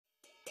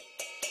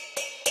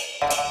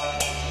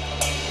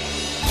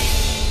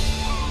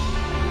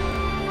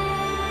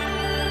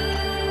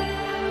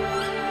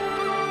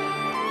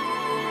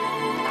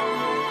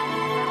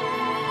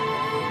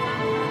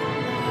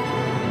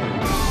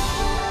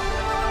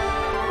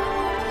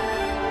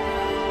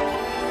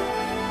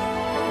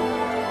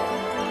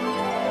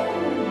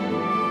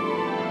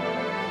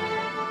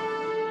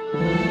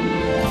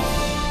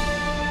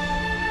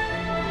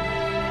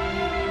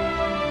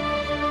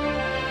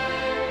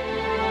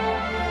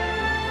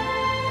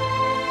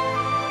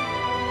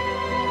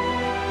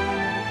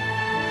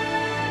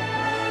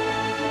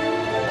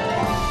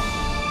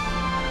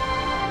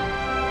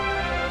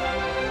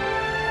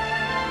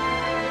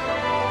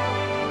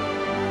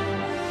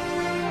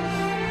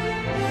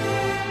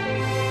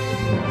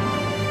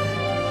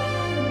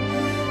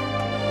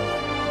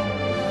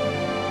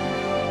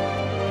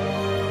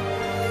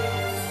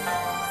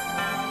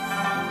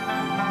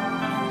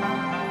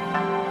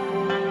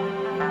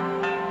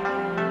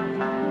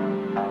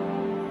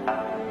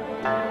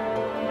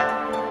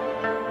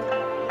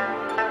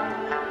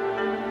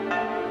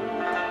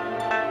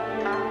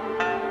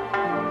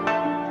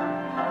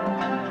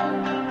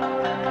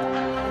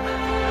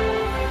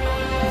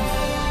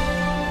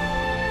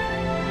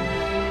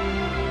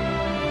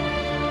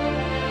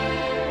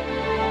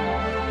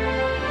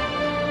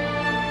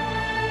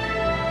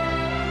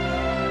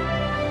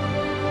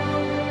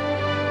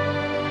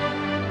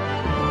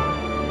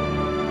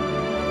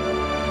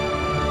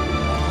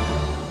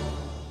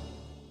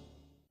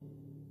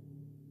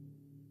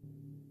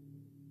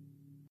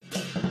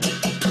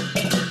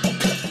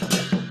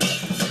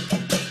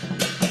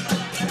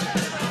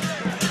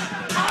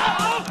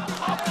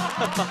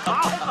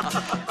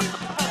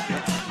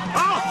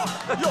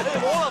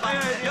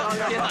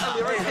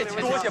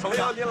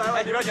您来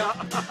了，里边请。哎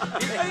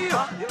呦，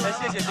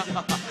谢谢，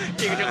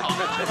这个真好，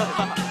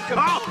真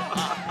好。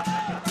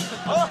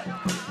好，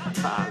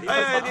哎，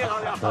你好，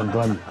端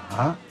端的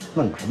啊，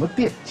弄什么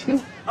店庆？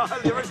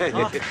里边请，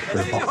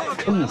吃饱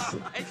撑死。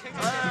哎，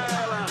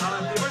好了，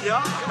里边请，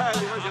哎，里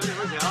边请，里边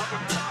请，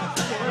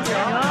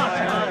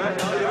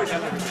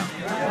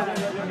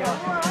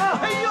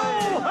哎呦，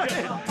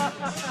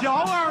小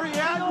二爷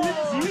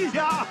您吉祥。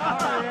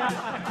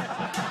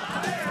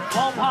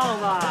王胖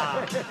子，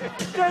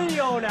真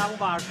有两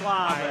把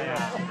刷子呀！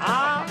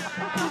啊，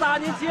自打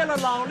您接了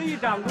老厉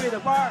掌柜的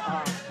班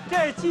儿，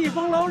这济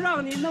丰楼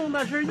让你弄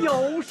的是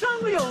有声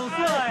有色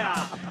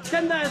呀！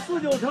现在4、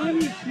9城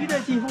一提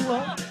这济丰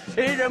楼，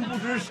谁人不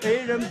知，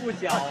谁人不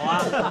晓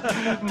啊！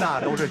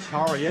那都是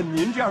乔二爷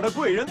您这样的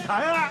贵人才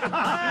啊！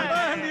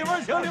哎，里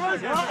边请，里边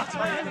请，里边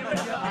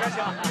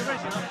请，里边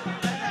请。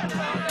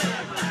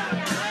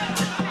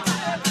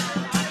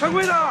掌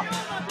柜的，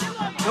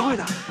掌柜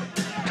的，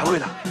掌柜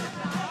的。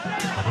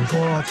我们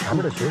说前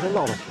面的学生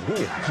闹得挺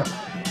厉害，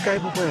该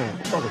不会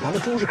闹到咱们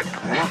中式给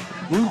来了？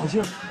您放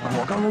心，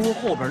我刚才从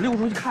后边溜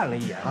出去看了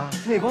一眼啊，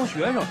那帮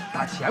学生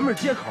打前面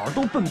街口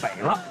都奔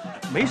北了，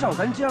没上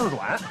咱街上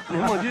转。您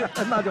放心，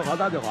那就好，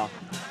那就好。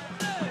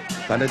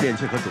咱这店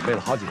庆可准备了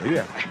好几个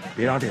月了，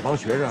别让这帮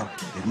学生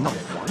给闹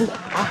黄了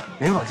啊！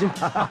您放心。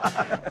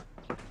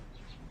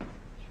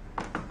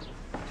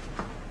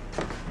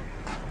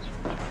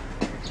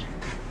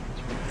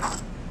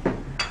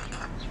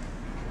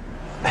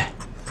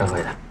掌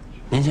柜的，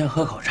您先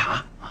喝口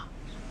茶啊。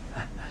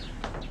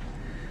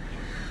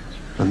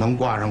这能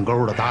挂上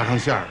钩的、搭上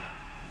线的，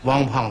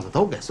汪胖子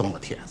都给送了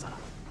帖子了。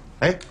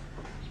哎，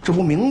这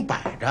不明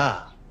摆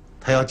着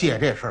他要借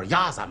这事儿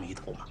压咱们一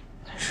头吗？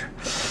是，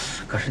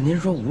可是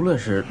您说，无论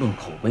是论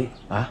口碑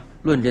啊，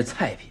论这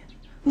菜品，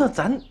那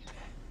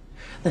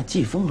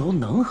济丰楼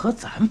能和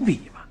咱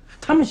比吗？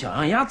他们想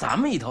要压咱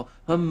们一头，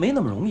没那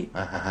么容易。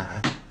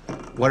哎，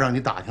我让你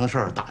打听事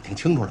儿，打听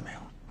清楚了没有？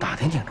打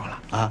听清楚了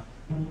啊。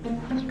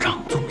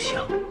张宗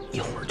祥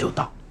一会儿就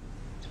到。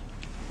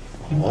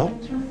哦，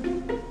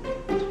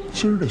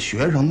今儿这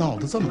学生闹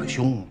得这么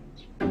凶，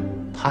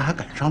他还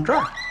敢上这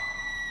儿？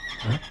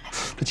嗯，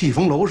这济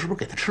丰楼是不是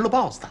给他吃了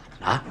豹子胆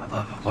了？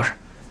不是，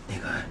那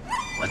个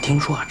我听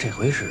说啊，这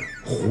回是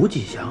胡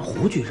继祥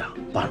胡局长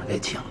帮着给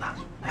请的。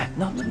哎，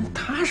那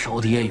他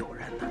手底也有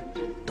人呢，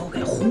都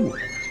给护着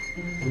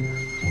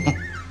呢。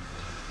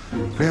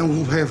连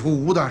吴佩孚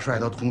吴大帅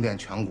都通电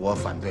全国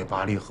反对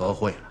巴黎和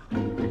会了，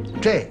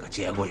这个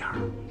节骨眼儿，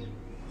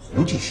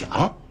胡继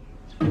祥，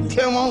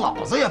天王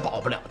老子也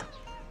保不了他。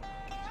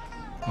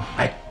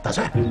哎，大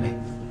帅，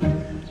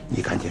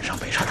你赶紧上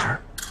北沙滩，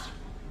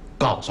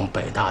告诉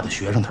北大的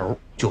学生头，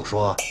就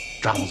说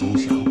张宗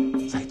祥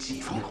在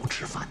济丰楼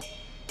吃饭。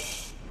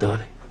得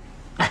嘞，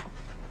哎，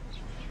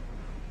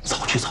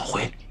早去早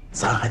回，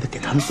咱还得给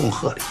他们送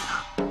贺礼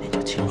呢。您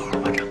就请好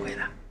吧，掌柜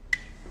的。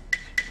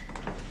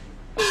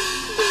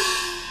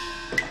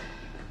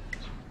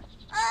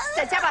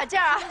再加把劲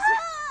儿啊！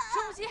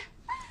深呼吸。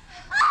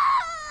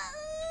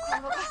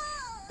快，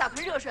打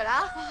盆热水来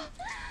啊！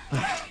来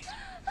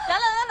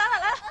了，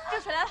热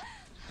水来了。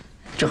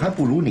这还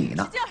不如你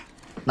呢，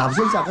哪怕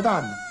先下个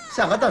蛋呢？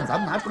下个蛋咱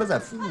们拿出来再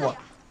孵啊。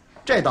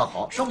这倒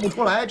好，生不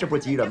出来，这不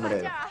是急人吗？这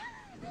个。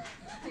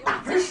打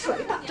盆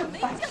水打这么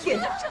半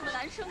天，这么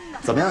难生的。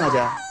怎么样啊，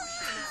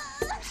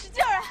姐？使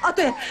劲儿啊！啊，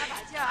对，加把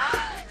劲儿啊！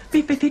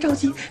别着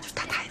急，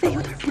他太太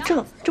有点不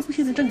正，这不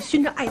现在正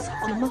熏着艾草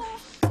呢吗？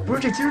不是，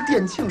这今儿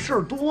店庆事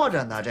儿多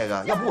着呢，这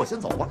个，要不我先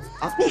走吧？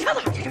啊，你看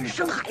哪去？这是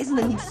生孩子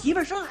呢，你媳妇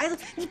儿生孩子，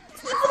你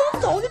不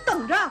能走，你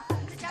等着。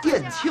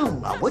店庆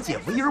了，我姐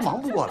夫一人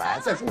忙不过来。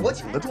再说我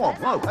请的重要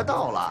朋友快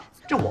到了，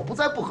这我不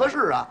在不合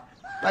适啊。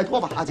拜托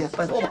吧，阿姐，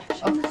拜托吧。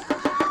啊，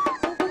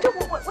这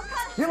我看。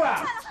媳妇儿，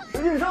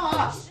使劲上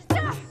啊！使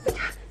劲儿，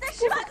再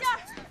使把劲儿！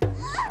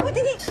我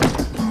弟弟。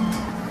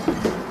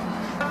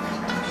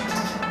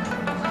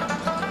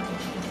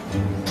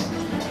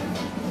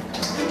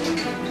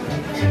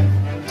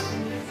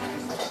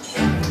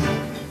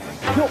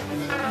哟，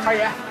二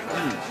爷，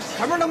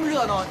前面那么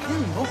热闹，您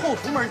怎么从后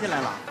厨门进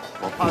来了？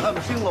我怕他们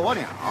惊了我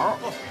鸟。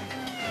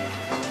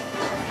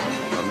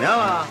怎么样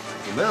了？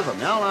准备的怎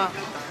么样了？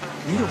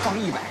您就放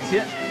100个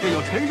心，这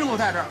有陈师傅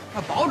在这儿，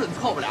他保准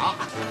错不了。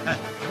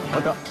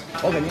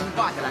我给您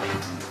挂起来。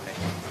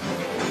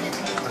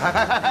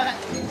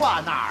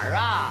挂哪儿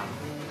啊？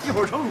一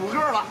会儿成乳鸽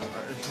了。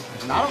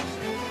拿了。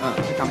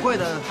这掌柜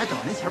的还等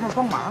您前面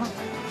帮忙呢。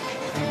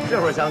这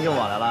会儿想起我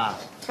来了，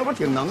这不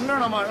挺能着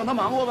呢吗？让他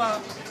忙活吧。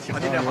瞧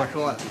您这话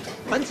说的，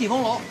咱济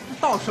丰楼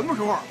到什么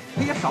时候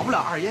他也少不了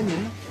二爷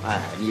您呢。哎，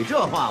你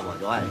这话我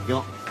就爱听，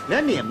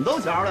连你们都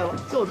瞧来了，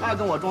就他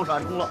跟我装傻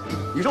充愣。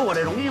你说我这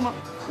容易吗？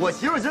我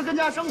媳妇今儿跟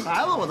家生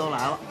孩子，我都来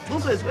了，成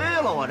催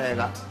了我这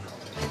个。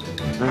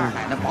二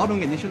奶奶保准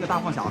给您生个大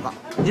胖小子，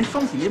您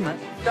双喜临门，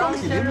双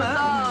喜临门。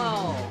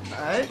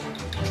哎，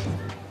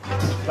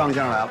张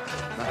先生来了，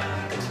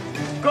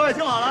各位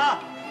听好了啊，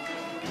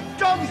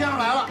张先生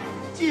来了。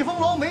济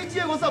丰楼没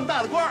接过这么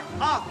大的官儿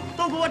啊，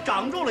都给我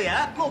长住了眼，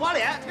露把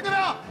脸，听见没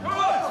有？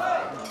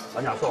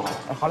咱俩说好了。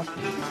好嘞。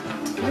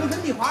刘根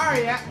地华二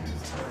爷，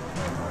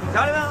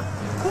瞧见没有？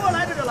说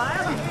来这就来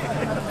了。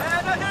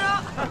哎，张先生，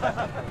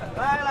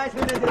来，请。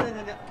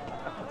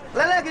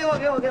来，给我。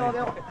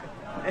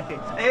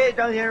哎，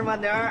张先生慢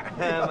点儿，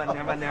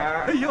慢点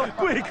儿。哎呦，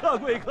贵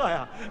客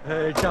呀！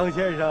张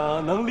先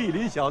生能莅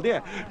临小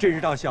店，真是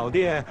到小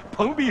店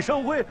蓬荜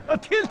生辉啊，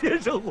天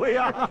生辉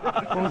啊！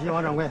恭喜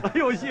王掌柜！哎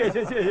呦，谢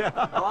谢。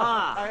好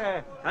啊，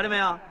哎，瞧见没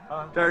有？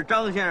这是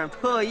张先生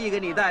特意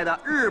给你带的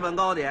日本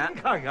糕点，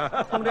看看，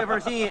冲这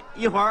份心意，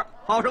一会儿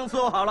好生伺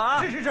候好了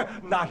啊！是，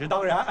那是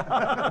当然。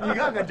你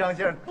看看张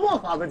先生多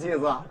好的气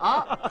色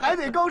啊，还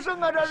得高升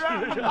啊，这是。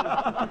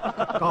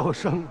高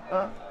升。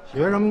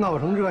学生们闹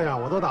成这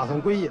样，我都打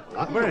算归隐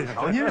了。不是，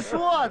瞧您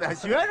说的，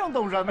学生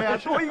懂什么呀？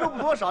多一个不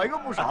多，少一个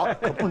不少，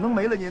可不能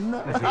没了您呢。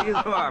没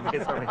错。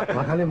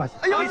我看立马。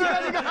哎呦，你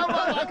看，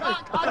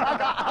咔，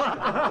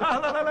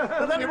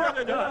来，在里边，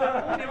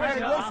爱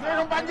国学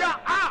生搬家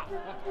啊！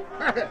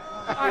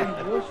爱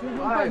国学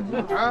生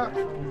搬家。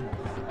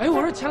哎，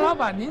我说钱老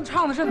板，您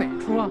唱的是哪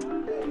出啊？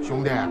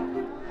兄弟，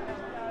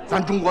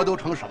咱中国都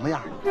成什么样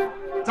了？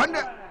咱这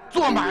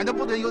做买的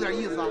不得有点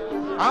意思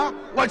啊？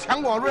我钱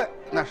广润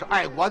那是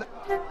爱国的，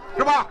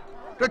是吧？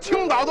这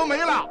青岛都没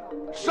了，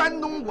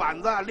山东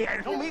馆子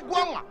脸上没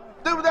光啊，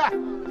对不对？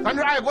咱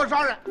这爱国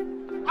商人，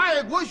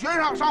爱国学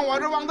生上我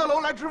这望德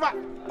楼来吃饭，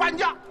搬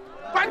家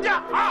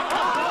啊！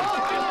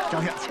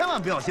张先生千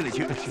万不要心里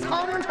去，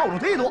苍蝇臭虫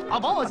忒多啊，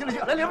甭往心里去。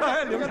来，里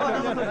边，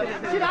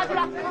去哪？走。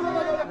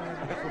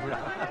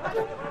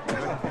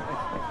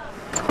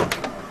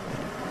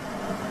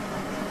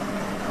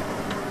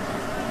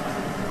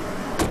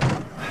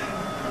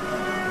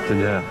珍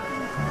珍，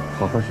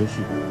好好学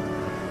习，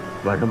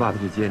晚上爸爸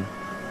去接你。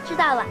知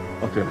道了。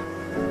哦，对了，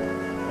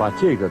把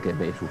这个给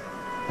梅叔，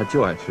他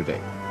就爱吃这个。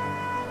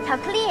巧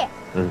克力。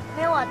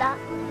没有我的。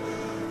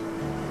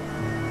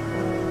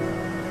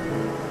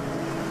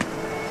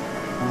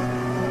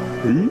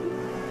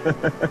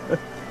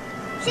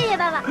谢谢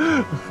爸爸。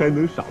还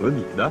能少了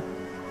你呢？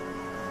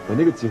把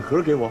那个锦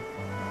盒给我。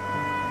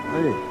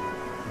哎，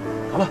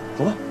好了，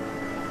走吧。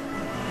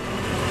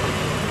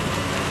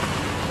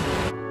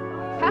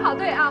排好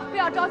队啊，不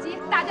要着急，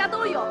大家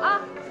都有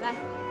啊。来，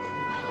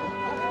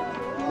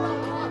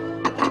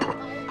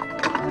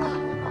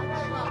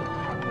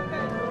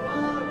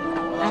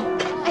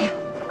哎呀，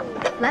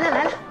来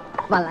了，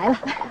晚来了。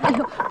哎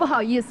呦，不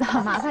好意思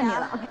啊，麻烦你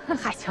了。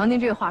嗨，瞧您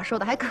这话说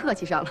的还客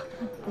气上了。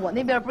我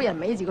那边不是也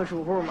没几个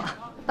主户吗？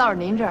倒是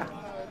您这儿，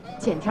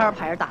见天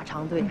排着大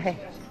长队。嘿，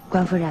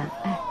关夫人，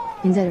哎，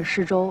您在这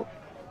施粥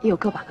也有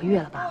个把个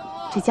月了吧？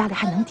这家里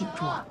还能顶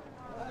住啊？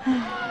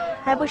唉，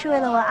还不是为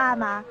了我阿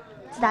妈。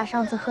自打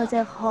上次喝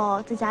醉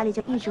后，在家里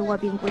就一直卧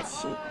病不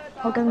起。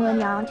我跟额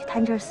娘去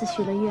探这寺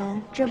许了愿，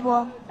这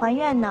不还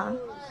愿呢。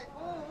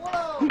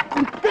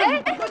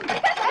哎，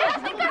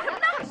你干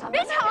什么呢？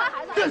别吵啊！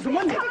干什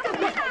么你？别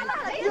打了！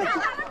别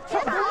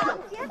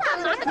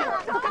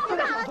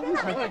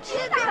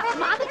打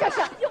嘛呢？这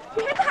是！哟，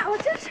别打了，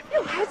真是！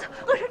哟，孩子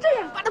饿成这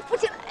样，把他扶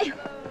起来！哎呦，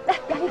来，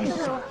你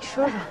说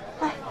说，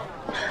哎，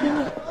给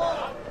你。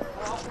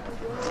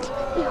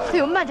哎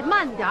呦，慢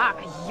点儿！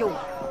哎呦。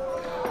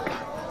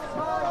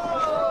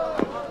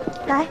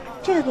来，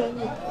这个给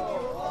你。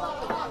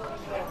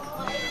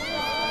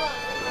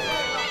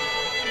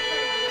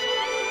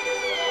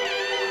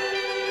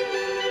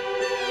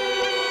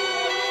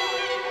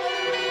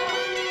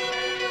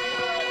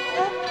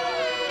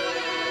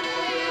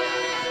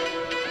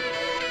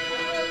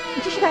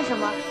你这是干什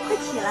么？快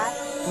起来！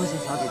多谢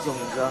小姐救命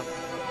之恩，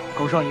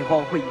狗剩以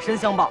后会以身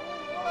相报。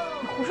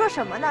你胡说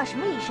什么呢？什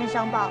么以身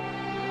相报？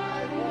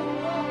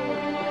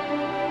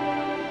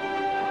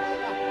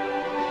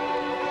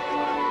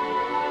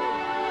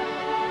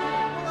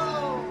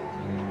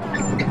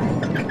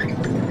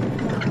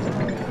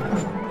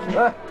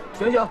哎，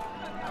醒，小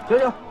李，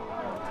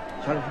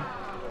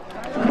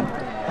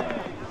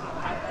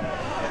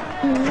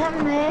你还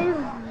没有。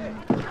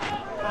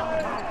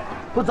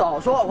不早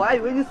说，我还以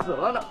为你死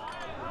了呢。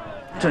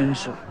真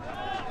是。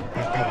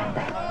哎，大爷，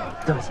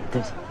对不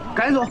起。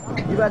赶紧走，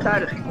一边待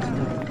着。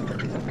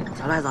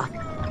小赖子，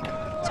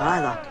小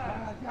赖子，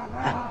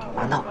哎，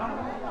馒头。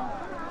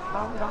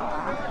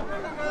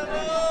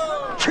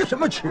吃什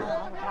么吃？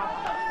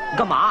你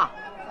干嘛？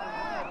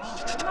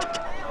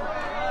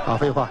少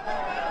废话，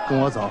跟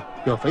我走，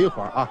有肥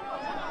活啊！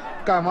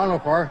干完了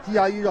活，鸡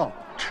鸭鱼肉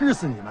吃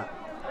死你们！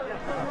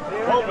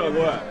王掌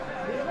柜，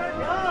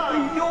哎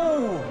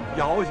呦，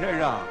姚先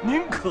生，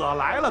您可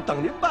来了，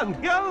等您半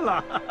天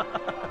了。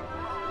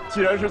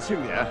既然是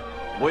庆典，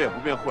我也不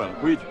便坏了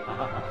规矩，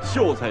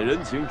秀才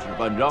人情只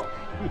办章，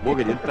我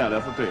给您带来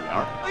副对联。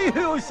哎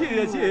呦，谢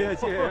谢谢谢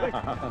谢谢。你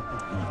看，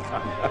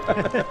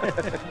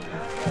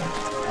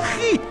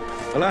嘿，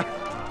来，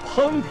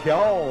烹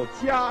调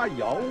佳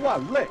肴万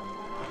类，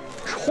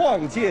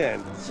创建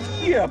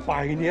基业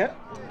100年。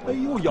哎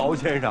呦，姚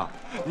先生，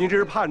您这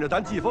是盼着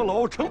咱济丰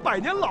楼成100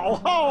年老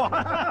号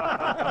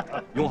啊！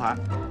永海，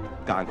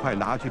赶快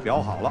拿去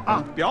裱好了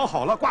啊！裱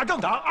好了挂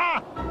正堂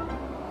啊！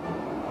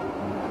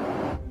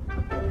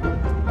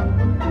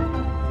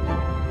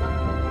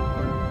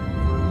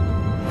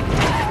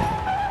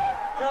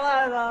小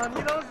赖子，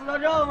你怎么死得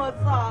这么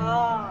惨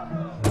啊？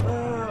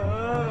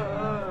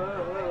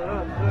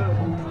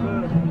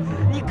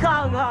你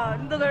看看，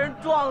你都给人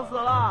撞死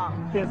了，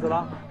别死了！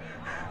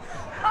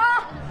啊！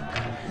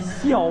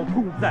小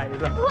兔崽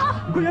子，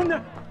滚远点！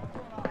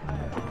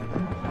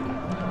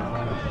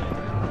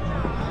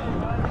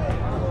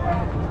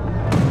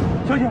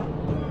小姐，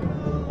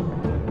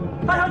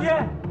大小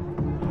姐，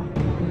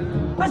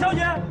大小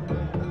姐！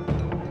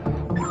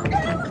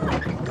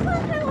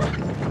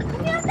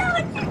你要带我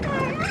去哪儿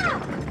啊？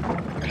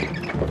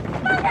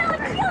放开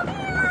我！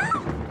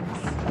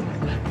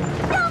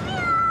救命啊！救命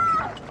啊！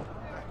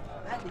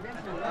来，里边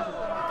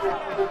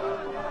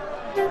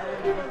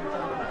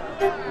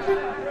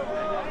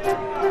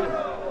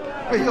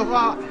哎呦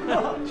呵，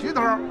徐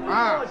头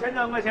啊！钱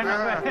掌柜，钱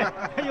掌柜，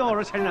哎呦，我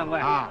说钱掌柜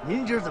啊，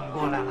您今儿怎么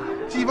过来了？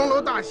济丰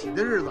楼大喜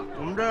的日子，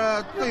我们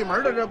这对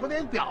门的这不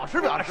得表示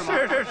表示吗？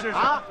是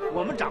啊，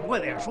我们掌柜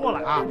的也说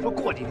了啊，说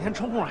过几天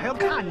抽空还要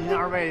看您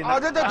二位呢。啊，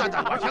对，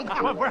我先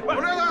看，不是，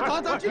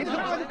走，去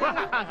看。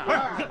不是，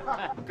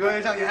各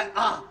位上言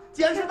啊，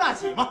既然是大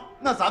喜嘛，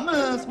那咱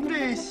们从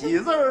这喜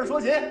字儿说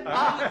起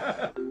啊。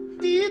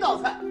第一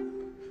道菜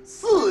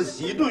，4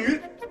喜炖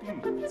鱼。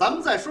咱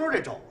们再说说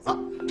这肘子，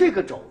这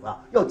个肘子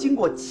要经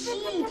过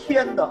7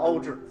天的熬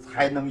制，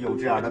才能有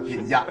这样的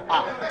评价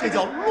啊！这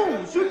叫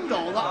陆熏肘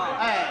子。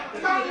哎，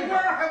当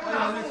官还不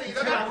打自己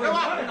的脸是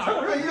吧？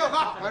哎呦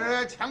呵，我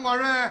这钱广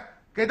润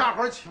给大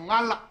伙儿请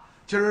安了，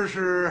今儿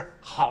是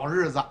好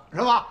日子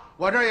是吧？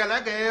我这也来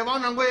给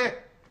王掌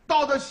柜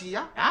道喜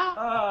呀！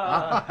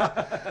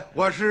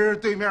我是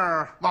对面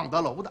望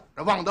德楼的，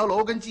这望德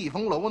楼跟济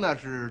丰楼呢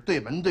是对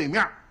门对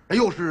面，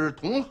又是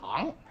同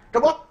行，这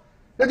不。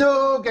这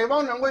就给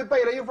王掌柜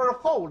备了一份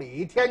厚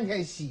礼，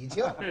添喜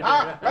庆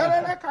啊！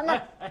来，看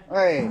看，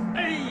哎，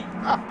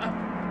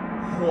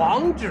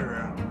黄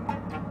纸。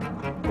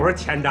我说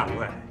钱掌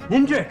柜，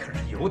您这可是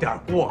有点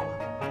过了，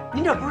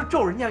您这不是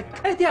咒人家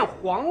开店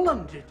黄了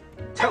吗？这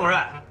钱广润，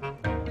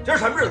今儿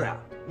什么日子呀？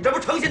你这不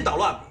诚心捣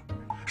乱吗？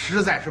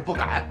实在是不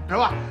敢，是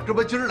吧？这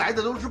不今儿来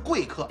的都是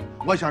贵客，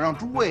我想让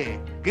诸位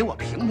给我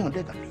评评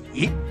这个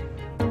礼。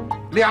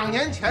2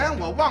年前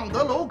我望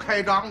德楼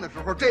开张的时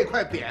候，这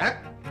块匾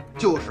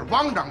就是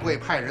汪掌柜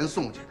派人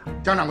送去的。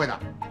姜掌柜的，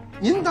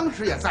您当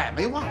时也在，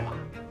没忘吧？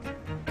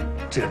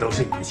这都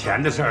是以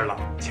前的事儿了，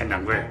钱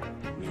掌柜，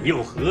你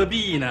又何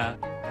必呢？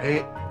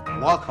哎，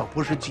我可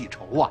不是记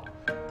仇啊！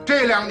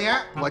这2年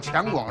我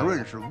钱广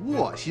润是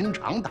卧薪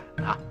尝胆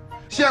啊，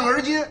现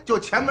而今就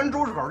前门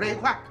朱市口这一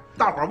块，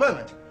大伙儿问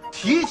问去，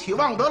提起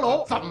望德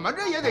楼，怎么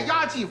着也得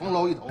压济丰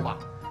楼一头吧？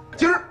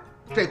今儿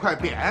这块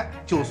匾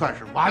就算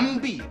是完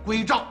璧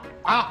归赵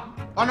啊！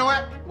王掌柜，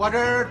我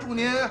这祝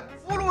您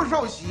福禄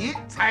寿喜，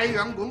财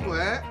源滚滚。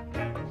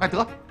哎，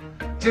得，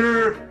今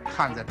儿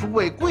看在诸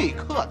位贵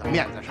客的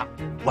面子上，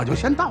我就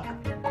先到这儿。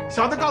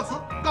小的告辞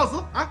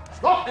啊！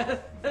走，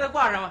再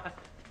挂上吧。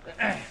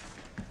哎，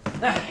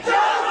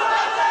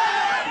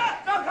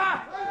让开！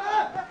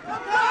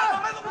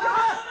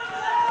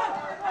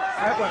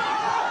哎，滚！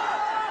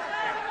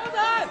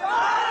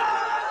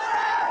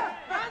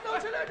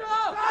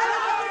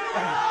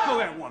各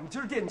位，我们今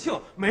儿店庆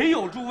没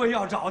有诸位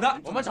要找的，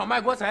我们找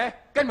卖国贼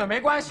跟你们没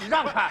关系，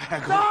让开！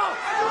走。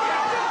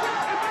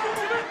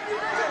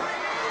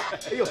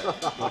哎呦，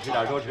多吃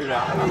点，多吃点。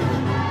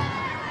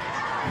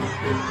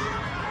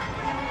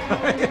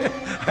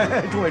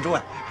诸位，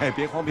哎，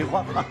别慌，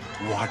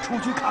我出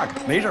去看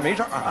看，没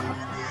事啊。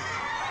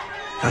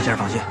杨先生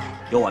放心，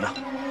有我的。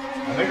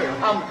没事，有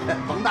他们，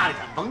甭搭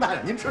理，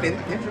您吃您的。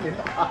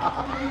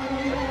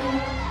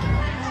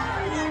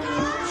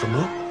什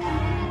么？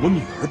我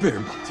女儿被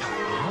人绑架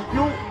啊？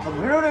哟，怎么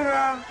回事这是？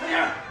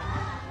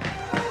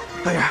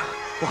大爷，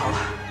不好了，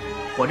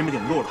火这边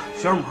顶住了，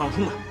学生们往上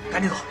冲了，赶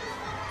紧走。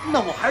那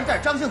我还是带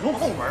张先从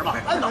后门吧，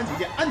安全起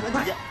见。安全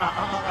见，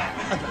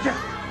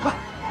快！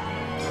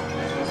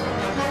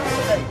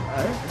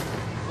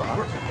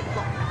不是，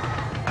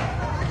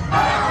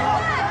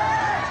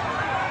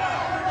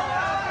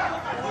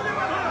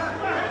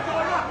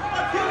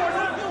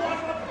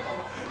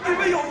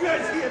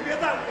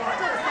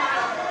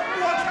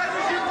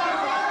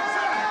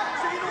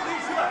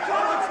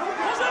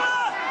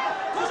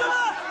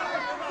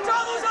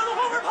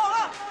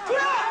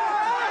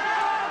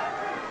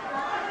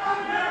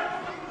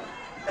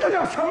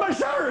什么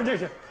事儿啊？这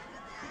是！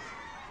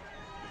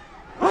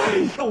哎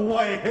呦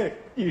喂！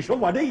你说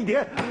我这一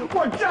天，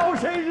我招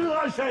谁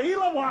惹谁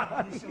了？我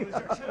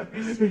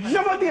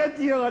什么年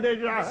纪啊？这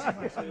是！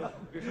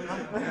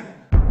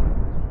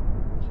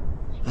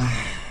唉，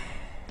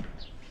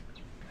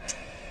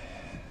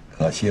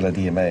可惜了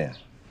弟妹啊，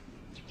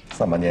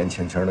这么年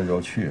轻轻的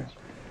就去，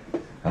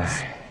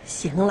唉。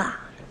行了，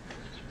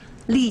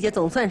丽家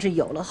总算是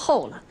有了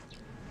后了。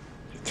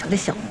瞧这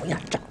小模样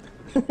长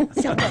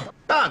得，像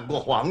淡过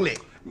皇历，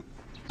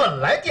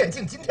本来店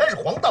庆今天是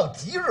黄道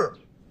吉日，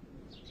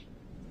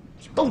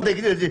都得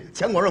给这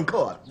钱广润克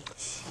了。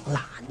行了，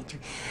你这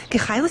给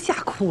孩子吓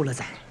哭了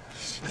再。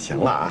行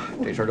了啊，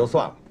这事儿就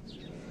算了。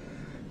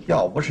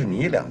要不是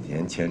你2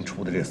年前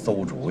出的这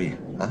馊主意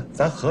啊，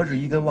咱何至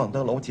于跟望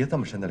德楼结这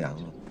么深的梁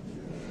呢？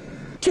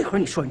这会儿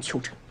你说人秋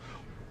晨，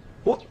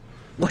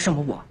我什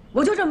么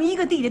我就这么一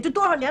个弟弟，这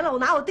多少年了，我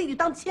拿我弟弟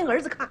当亲儿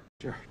子看。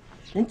是，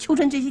人秋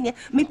晨这些年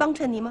没帮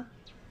衬你吗？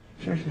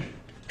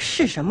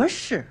是什么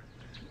事？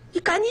你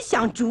赶紧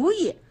想主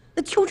意。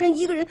那秋晨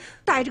一个人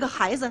带着个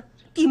孩子，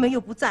弟妹又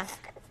不在，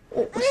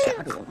我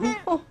吓着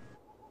我。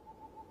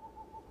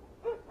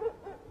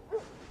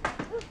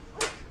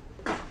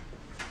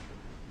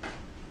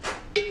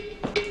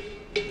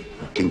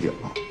听紧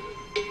了，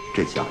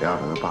这小丫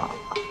头的爸爸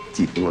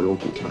继承了有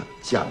股份，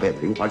下辈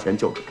子零花钱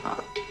就是他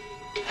的。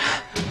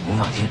您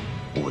放心，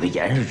我的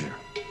严实质。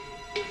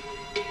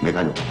没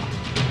看见我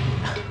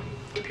吧？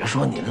别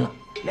说您了，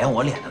连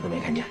我脸他都没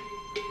看见。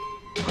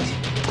放心，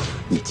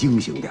你精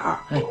醒点儿。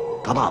哎，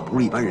他爸不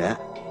是一般人，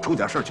出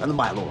点事儿全都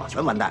败露了，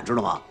全完蛋，知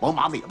道吗？王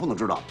麻子也不能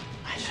知道。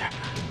哎，是，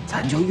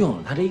咱就用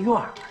用他这院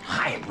儿，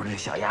他也不知道这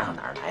小丫头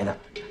哪儿来的。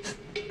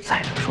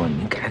再者说，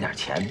您给他点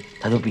钱，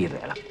他就闭嘴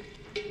了。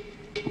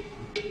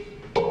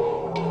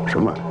什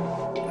么玩意儿？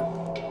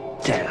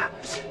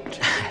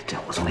这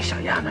我从那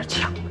小丫那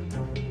抢的。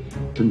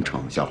真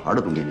成，小孩的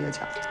东西你也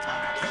抢？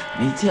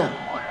没见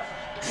过呀。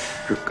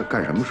这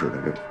干什么使的？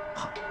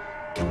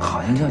这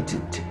好像叫这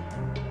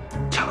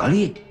巧克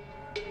力。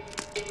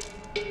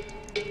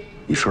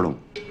你吃了吗？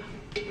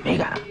没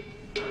敢。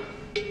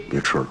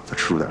别吃了，再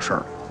吃出点事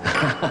儿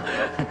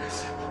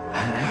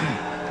来。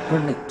不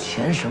是那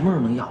钱什么时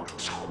候能要出？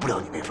少不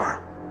了你那份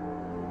儿。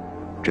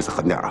这次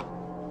狠点啊！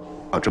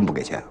要真不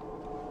给钱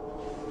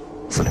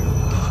，4两。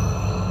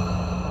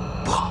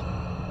不好。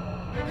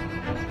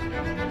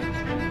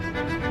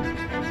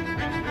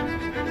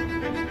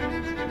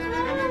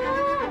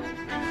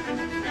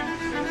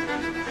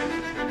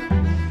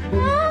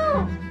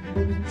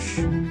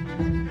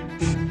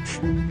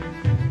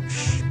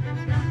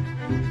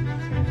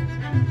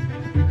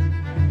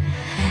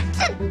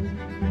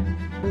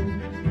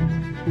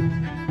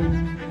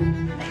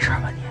没事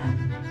吧你？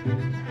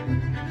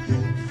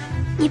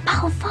你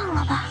把我放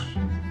了吧。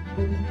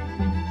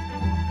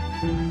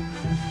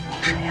你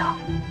谁呀？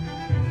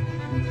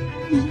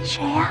你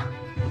谁呀？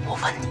我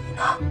问你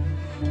呢，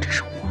这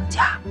是我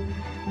家。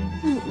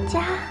你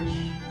家？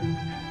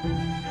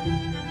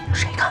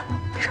谁干的？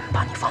为什么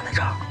把你放在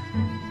这儿？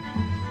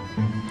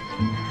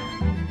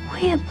我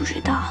也不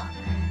知道。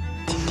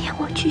今天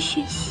我去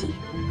学习，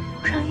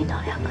路上遇到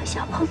2个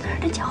小胖子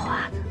的叫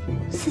花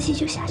子，司机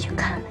就下去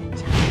看了一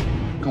下。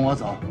跟我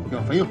走，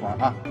有肥活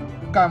啊！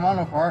干完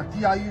了活，鸡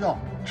鸭鱼肉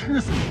吃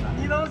死你们！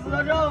你能死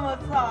得这么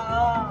惨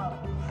啊？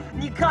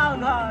你看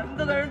看，你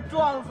都给人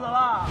撞死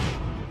了。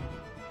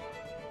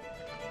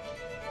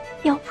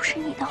要不是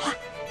你的话，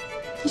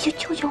你就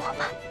救救我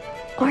吧，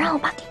我让我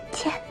爸给你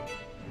钱。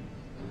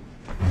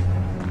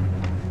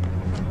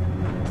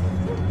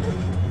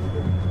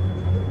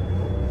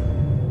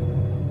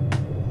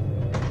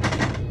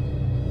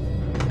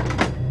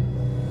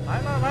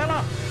来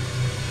了！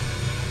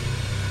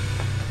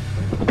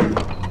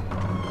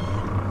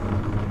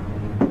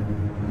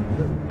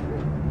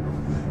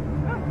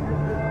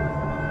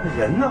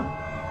人呢？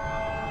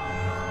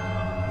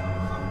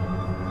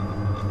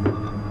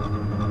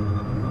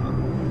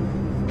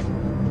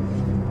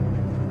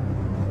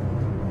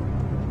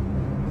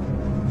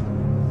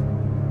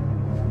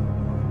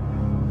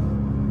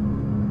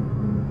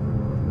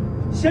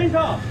先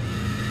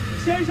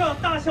生，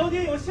大小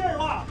姐有信儿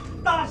了！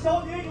大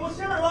小姐有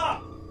信儿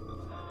了！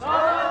还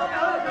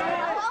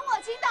我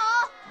青岛！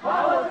还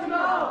我青岛！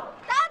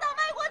打倒卖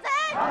国贼！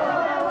打倒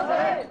卖国贼！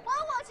还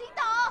我青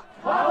岛！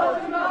还我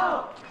青岛！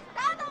打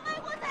倒卖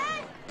国贼！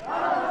打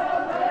倒卖国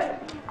贼！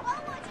还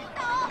我青岛！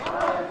还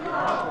我青岛！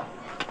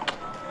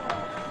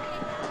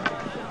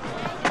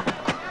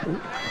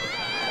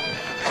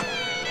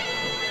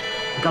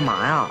你干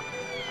嘛呀？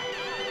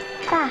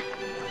爸，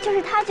就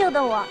是他救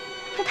的我，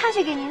是他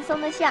去给您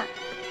送的信。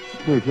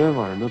那天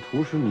晚上的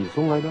图是你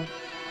送来的？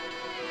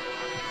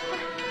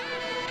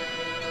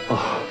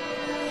啊，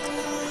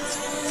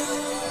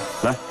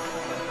来，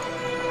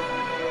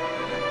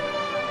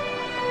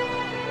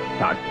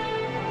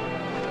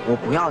我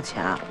不要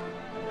钱。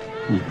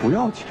你不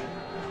要钱？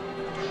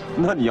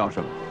那你要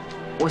什么？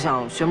我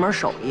想学门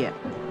手艺。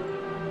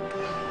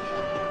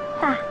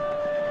爸，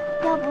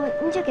要不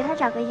你就给他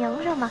找个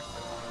营生吧，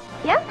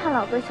别让他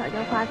老做小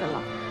叫花子了。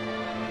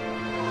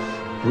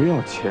不要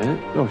钱，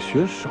要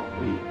学手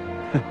艺，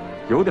哼，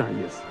有点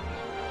意思。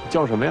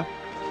叫什么呀？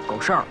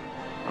狗剩。啊？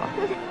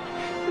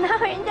哪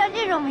有人叫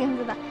这种名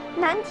字的？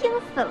难听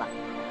死了。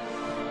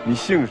你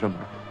姓什么？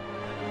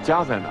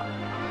家在哪？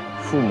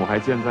父母还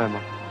健在吗？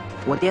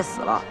我爹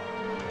死了，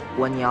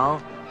我娘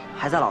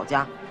还在老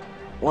家。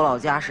我老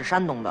家是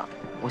山东的，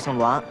我姓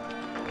栾，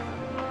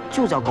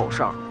就叫狗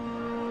剩。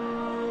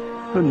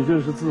那你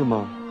认识字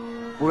吗？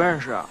不认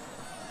识。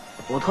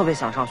我特别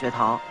想上学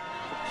堂，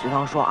学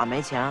堂说俺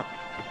没钱，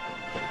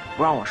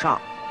不让我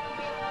上。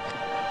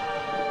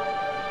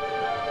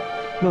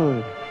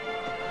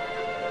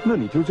那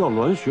你就叫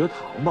栾学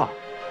堂吧，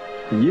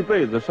一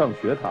辈子上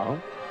学堂。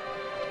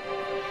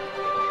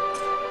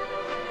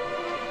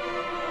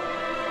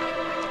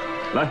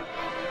来，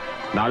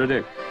拿着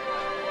这个，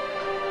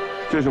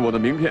这是我的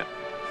名片，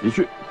你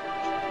去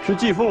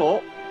济丰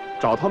楼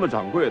找他们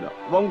掌柜的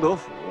汪德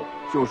甫，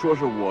就说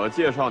是我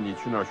介绍你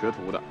去那儿学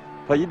徒的，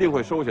他一定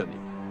会收下你。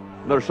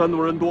那儿山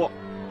东人多，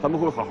他们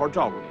会好好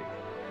照顾你。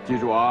记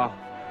住啊，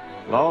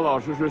老老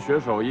实实学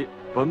手艺，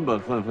本本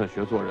分分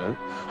学做人。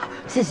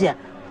谢谢，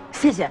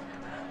谢谢。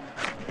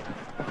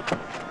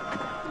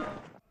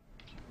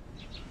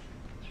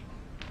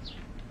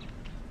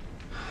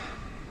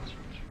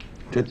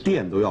这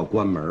店都要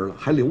关门了，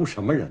还留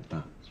什么人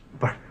呢？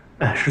不是，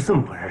是这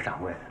么回事，掌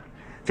柜的，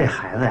这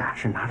孩子呀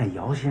是拿着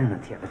姚先生的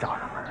帖子找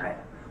上门来的，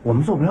我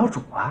们做不了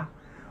主啊，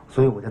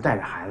所以我就带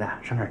着孩子呀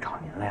上这儿找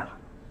您来了。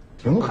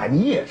永海，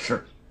你也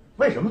是，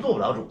为什么做不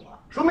了主啊？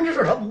说明这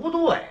事他不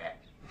对。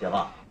姐夫，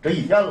这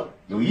一天了，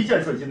有一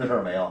件顺心的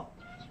事没有？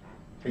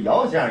这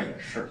姚先生也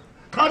是，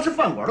他是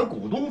饭馆的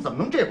股东，怎么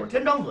能这会儿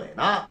天张嘴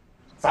呢？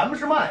咱们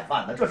是卖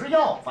饭的，这是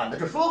要饭的，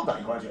这说不到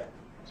一块儿去。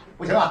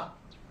不行啊！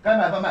该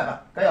卖饭卖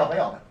饭，该要饭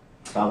要饭。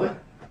掌柜，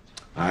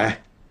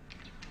哎，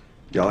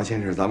姚先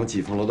生是咱们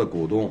济丰楼的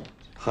股东，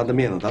他的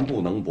面子咱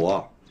不能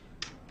驳，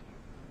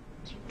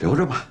留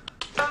着吧。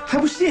还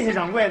不谢谢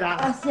掌柜的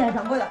啊！谢谢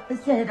掌柜的，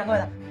谢谢掌柜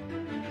的。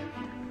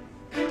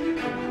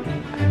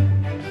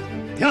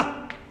停！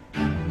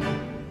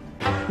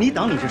你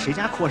当你是谁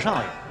家阔少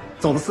爷，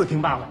走得四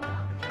平八稳的？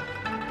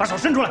把手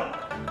伸出来！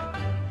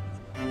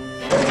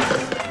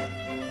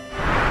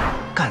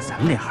干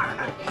咱们这行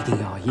的，一定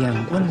要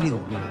眼观六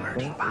路，耳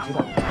听八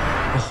方。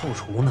这后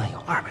厨呢有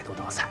200多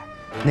道菜，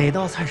哪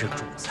道菜是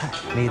主菜，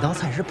哪道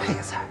菜是配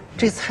菜，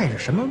这菜是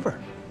什么味儿，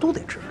都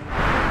得知道。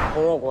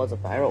红肉锅子、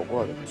白肉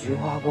锅子、菊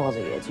花锅子、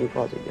野鸡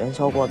锅子、元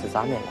宵锅子、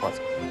杂面锅子、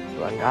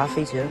软炸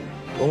飞禽、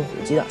龙虎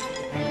鸡蛋。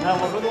哎，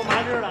我说都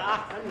麻制了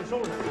啊，赶紧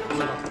收拾。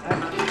哎，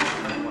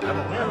我来吧，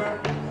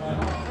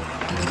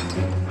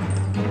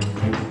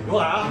有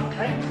碗啊！哎，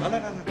来。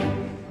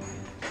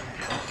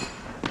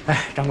哎，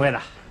掌柜的，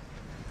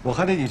我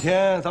看这几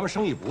天咱们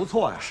生意不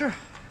错呀。是。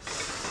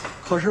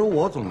可是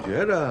我总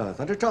觉着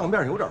咱这账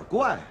面有点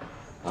怪，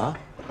啊，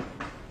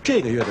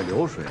这个月的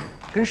流水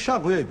跟上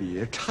个月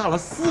比差了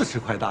40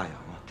块大洋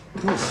啊！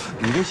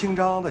你跟姓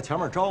张在前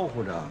面招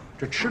呼着，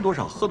这吃多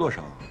少喝多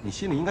少，你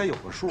心里应该有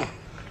个数。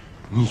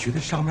你觉得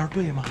上面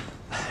对吗？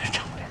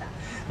掌柜的，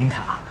您看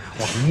啊，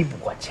我们一不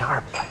管钱，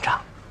二不管账，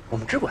我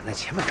们只管在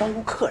前面招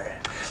呼客人。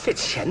这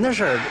钱的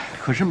事儿，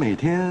可是每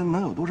天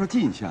能有多少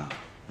进项，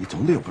你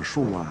总得有个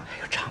数啊！哎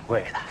呦，掌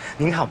柜的，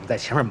您看我们在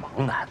前面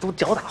忙的都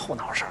脚打后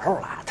脑勺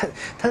了，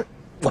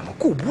我们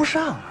顾不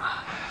上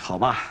啊。好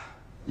吧，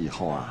以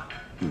后啊，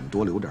你们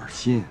多留点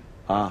心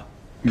啊，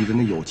遇着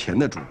那有钱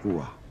的主顾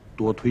啊，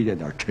多推荐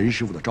点陈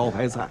师傅的招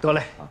牌菜。得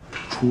嘞，啊，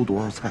出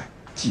多少菜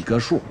记个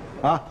数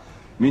啊！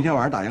明天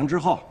晚上打烊之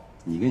后，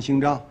你跟兴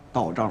张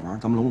到我账房，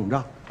咱们拢拢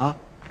账啊！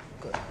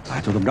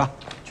哎，就这么着，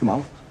去忙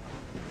吧。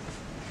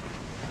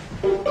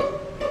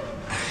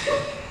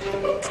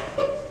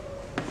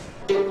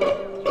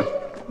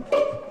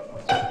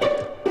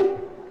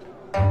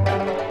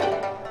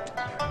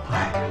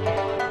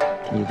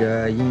你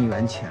这姻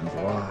缘浅薄，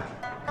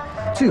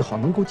最好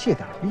能够借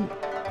点力。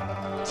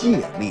借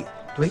力？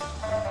对，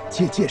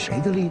借谁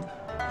的力呢？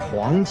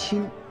皇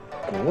亲、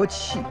国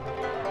戚、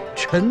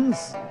臣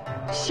子、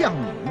相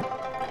女，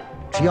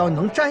只要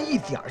能沾一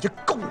点，就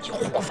够你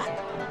活泛的。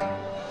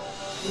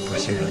不是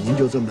先生，您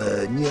就这么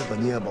捏吧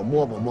捏吧，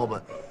摸吧摸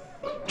吧，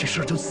这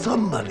事儿就这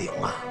么灵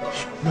啊？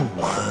那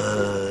我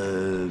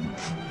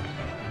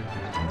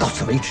到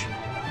此为止。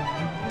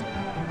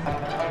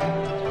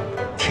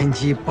天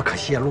机不可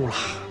泄露了，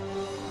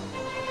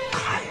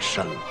太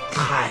深了，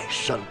太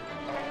深了。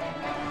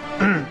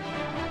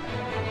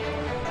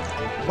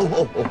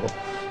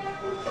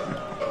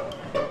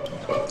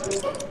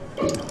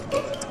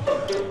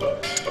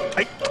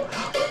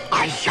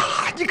哎呀，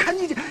你看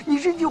你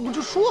这我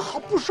就说好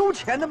不收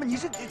钱的嘛，你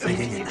这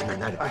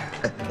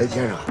那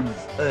先生啊，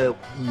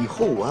以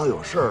后我要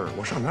有事儿，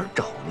我上哪儿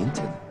找您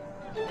去呢？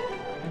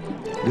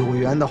有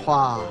缘的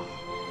话，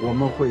我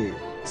们会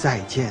再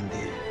见的。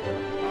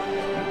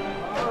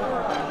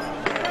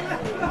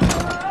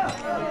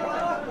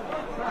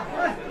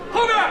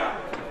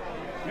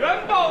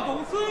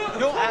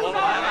有我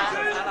来，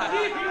集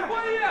体婚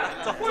宴，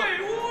会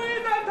无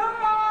一蛋挞。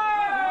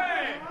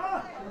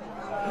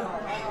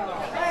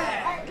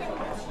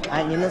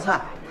哎，您的菜。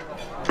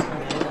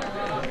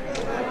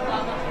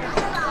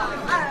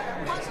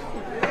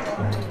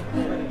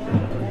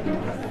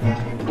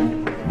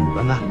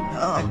文子，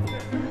啊，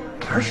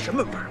玩什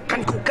么玩？赶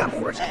紧给我干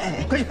活去！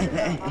快去！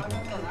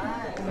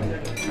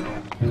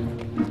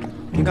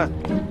您看，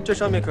这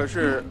上面可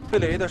是贝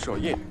勒爷的手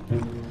印。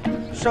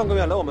上个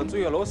月来我们醉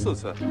月楼4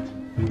次，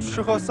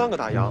吃喝3个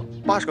大洋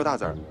，80个大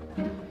子儿。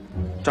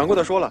掌柜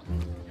的说了，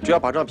只要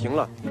把账平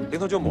了，零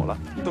头就抹了，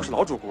都是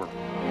老主顾了。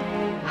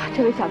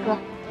这位小哥，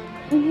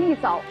您一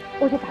早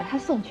我就把他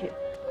送去。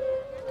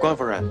关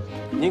夫人，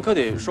您可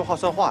得说话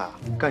算话呀！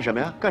干什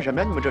么呀？干什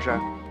么呀？你们这是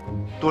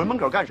堵人门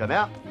口干什么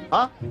呀？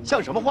啊，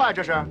像什么话呀？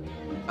这是？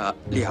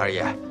厉二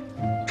爷，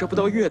这不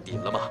到月底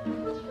了吗？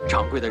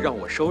掌柜的让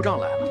我收账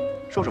来了。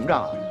收什么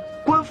账啊？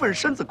官夫人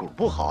身子骨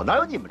不好，哪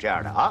有你们这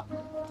样的啊？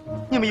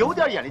你们有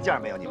点眼力劲儿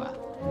没有？你们？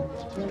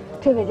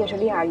这位就是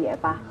厉二爷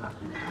吧？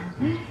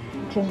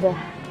真的，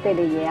贝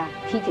勒爷啊，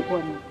提起过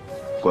你。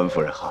官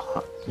夫人好，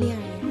厉二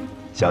爷，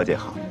小姐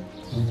好，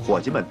伙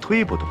计们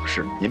忒不懂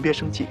事，您别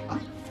生气啊。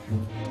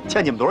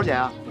欠你们多少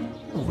钱啊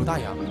？5个大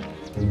洋。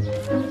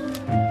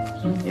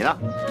你呢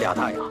？2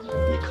大洋。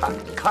你看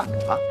看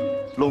啊，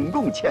拢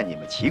共欠你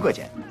们7块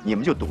钱，你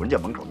们就堵人家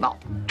门口闹，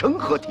成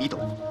何体统？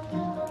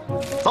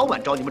早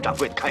晚找你们掌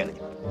柜的开了你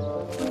们，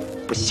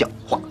不像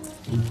话！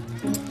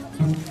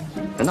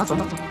拿走，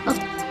拿走，拿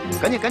走，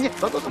赶紧，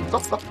走，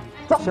走。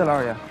谢了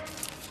二爷。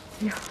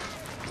哟，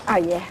二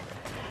爷，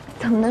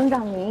怎么能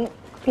让您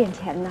变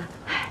钱呢？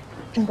唉，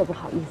真的不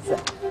好意思。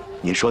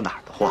您说哪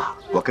儿的话？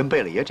我跟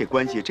贝勒爷这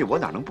关系，这我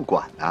哪能不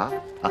管呢？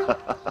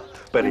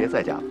贝勒爷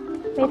在家吗？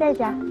没在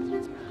家。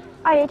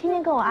二爷天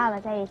天跟我阿玛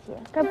在一起，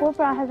该不会不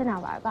知道他在哪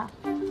玩吧？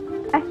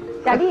哎，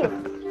雅丽，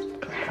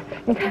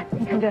你看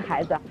这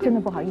孩子，真的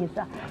不好意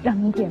思，让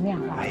您见面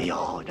了。哎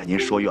呦，让您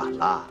说远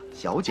了，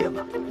小姐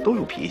嘛都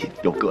有脾气，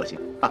有个性。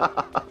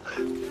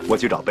我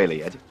去找贝勒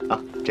爷去啊，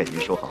这您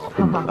说好。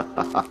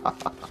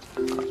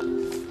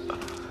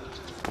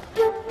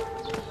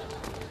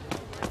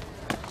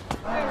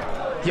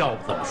要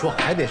不怎么说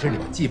还得是你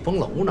们济丰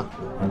楼呢？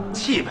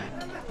气派、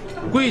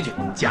规矩、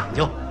讲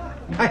究。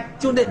哎，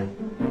就那，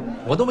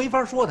我都没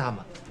法说他们。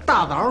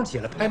大早上起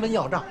来拍门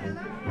要账，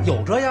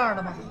有这样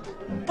的吗？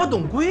不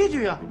懂规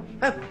矩啊！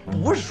哎，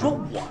不是说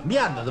我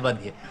面子的问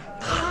题，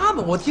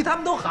我替他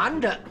们都寒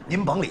碜。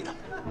您甭理他，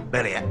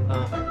贝勒爷，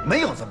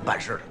没有这么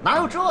办事的，哪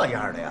有这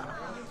样的呀？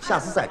下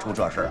次再出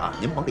这事啊，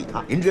您甭理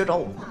他，您直接找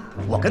我，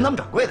我跟他们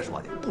掌柜的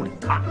说去，不理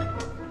他。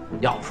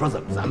要说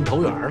怎么咱们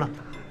投缘呢？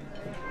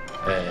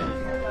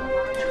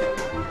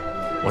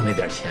我那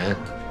点钱，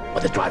我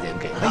得抓紧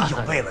给他。哎呦，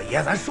贝勒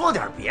爷，咱说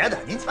点别的。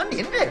您瞧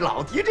您这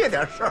老提这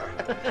点事儿，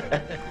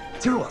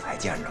今儿我才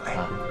见着，哎，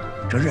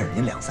这认识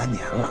您2、3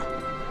年了，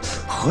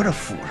合着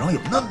府上有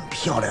那么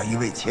漂亮一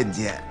位千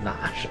金？那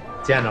是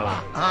见着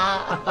了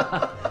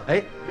啊。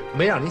哎，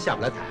没让您下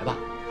不来台吧？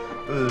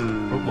不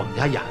是我们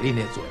家雅丽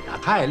那嘴啊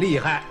太厉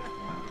害，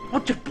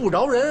这不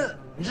饶人。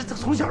你这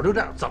从小就这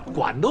样，怎么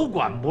管都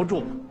管不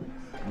住。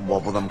我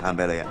不这么看，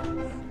贝勒爷，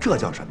这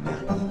叫什么呀？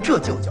这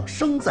就叫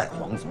生在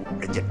皇族，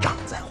人家长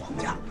在皇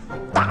家，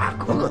大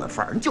格格的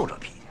范儿，人就这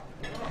脾气。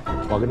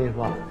我跟您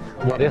说，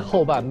我这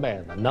后半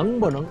辈子能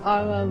不能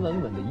安安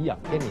稳稳的颐养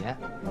天年，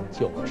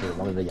就指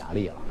望着雅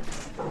丽了。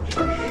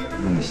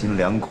用心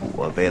良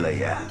苦啊，贝勒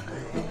爷，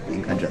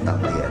您看这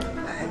当爹的，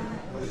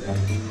哎，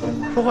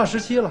说话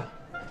17了，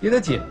也得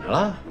紧着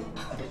了，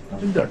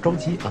有点着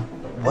急啊。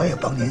我也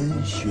帮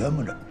您学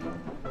摸着。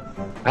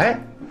哎，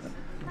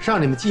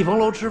上你们济丰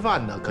楼吃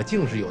饭的可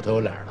净是有头有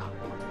脸的，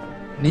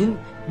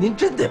您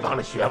真得帮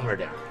着学摸着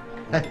点。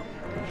哎，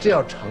这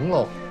要成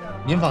喽，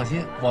您放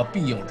心，我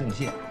必有重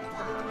谢。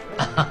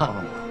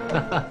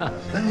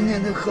那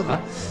您喝喝。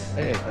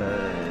哎，喝。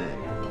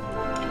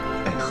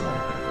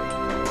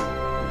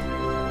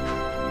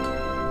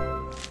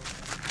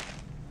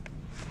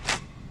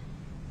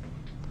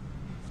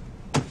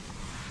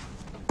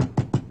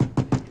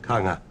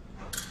看看，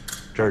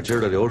这是今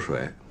儿的流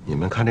水，你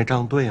们看这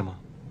账对吗？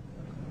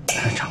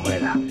掌柜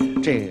的，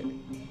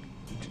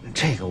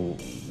这个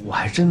我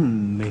还真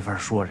没法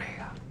说这个。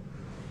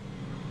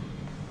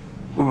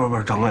不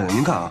是，掌柜的，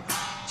您看啊，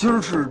今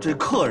儿是这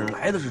客人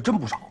来的是真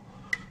不少，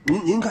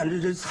您看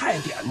这菜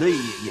点的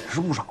也是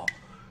不少，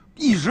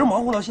一直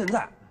忙活到现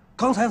在，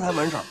刚才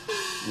完事儿，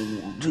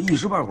这一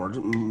时半会儿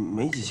这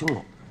没记清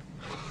楚。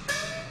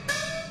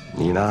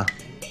你呢？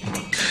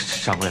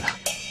掌柜的，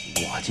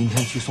我今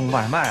天去送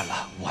外卖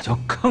了，我就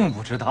更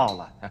不知道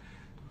了。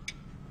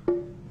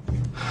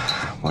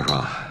我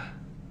说，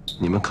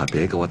你们可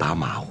别给我打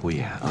马虎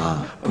眼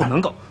啊！不能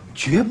够，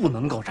绝不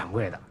能够，掌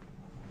柜的，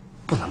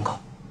不能够。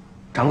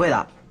掌柜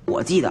的，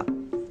我记得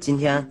今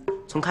天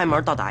从开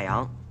门到打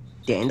烊，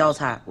点一道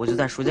菜我就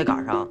在书秸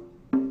秆上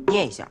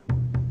捏一下，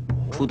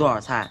出多少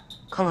菜，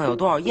看看有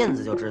多少印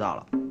子就知道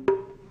了。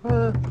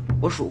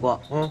我数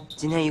过，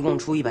今天一共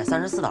出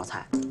134道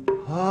菜。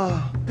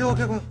啊，给我。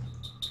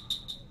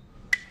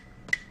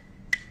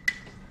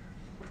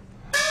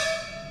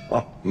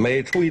哦，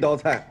每出一道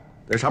菜，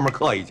在上面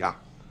刻一下。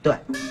对。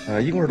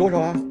一共是多少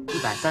啊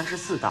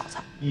？134道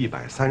菜。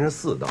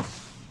134道。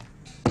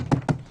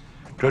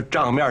这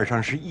账面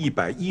上是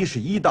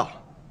111道，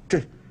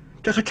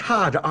这还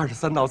差着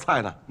23道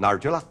菜呢，哪儿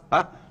去了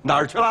啊？哪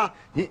儿去了？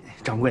您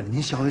掌柜的，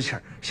您消消气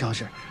儿，消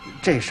消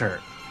气儿。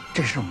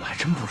这事儿我们还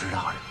真不知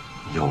道呢。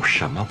有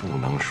什么不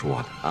能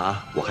说的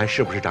啊？我还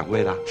是不是掌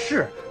柜的？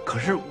是，可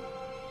是，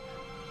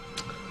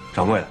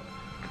掌柜的，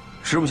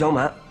实不相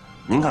瞒，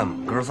您看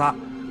哥仨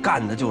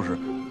干的就是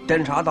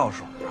颠茶倒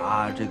水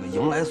啊，这个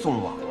迎来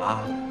送往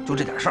啊，就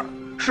这点事儿。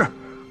是，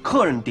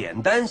客人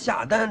点单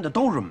下单，这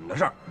都是我们的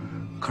事儿。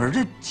可是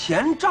这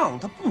钱账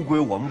它不归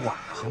我们管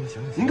啊。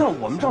行了，您看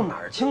我们上哪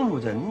儿清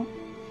楚去？您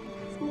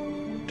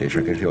这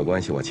事跟谁有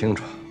关系？我清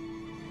楚。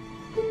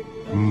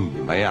你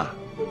们呀，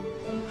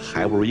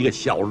还不如一个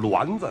小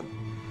栾子呢。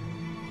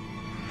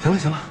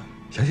行了，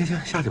行，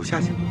下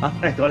去啊！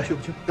哎，得嘞，去，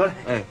得嘞，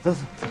哎，走。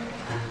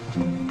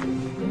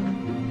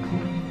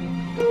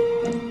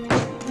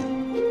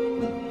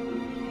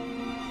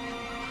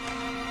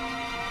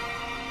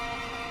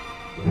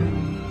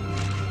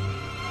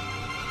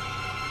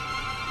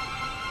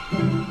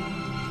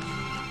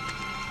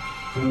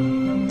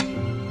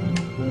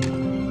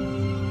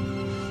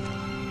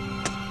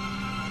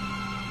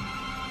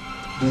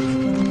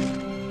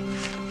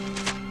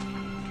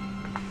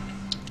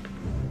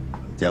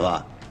姐夫，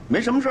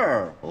没什么事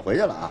儿，我回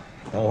去了啊。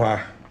等会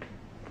儿，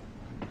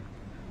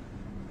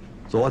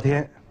昨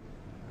天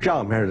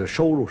账面的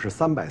收入是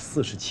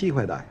347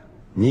块大洋，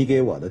你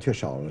给我的却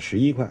少了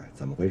11块，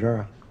怎么回事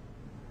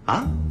啊？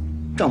啊，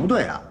账不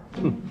对啊。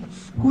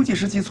估计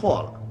是记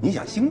错了。你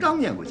想，新章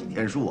念过几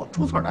天书啊，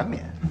出错难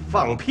免。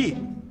放屁，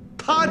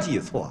他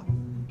记错，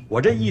我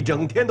这一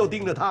整天都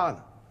盯着他呢。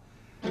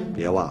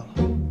别忘了，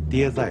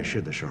爹在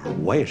世的时候，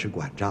我也是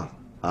管账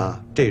的啊。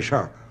这事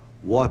儿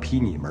我比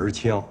你门儿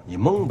清，你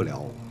蒙不了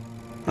我。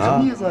什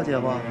么意思啊，姐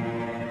夫？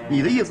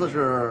你的意思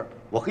是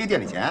我黑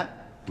店里钱？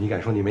你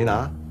敢说你没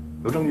拿？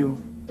有证据吗？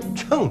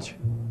证据？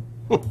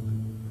哼！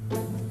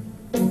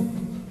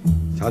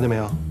瞧见没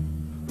有？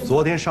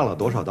昨天上了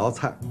多少道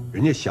菜，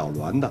人家小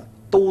栾的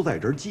都在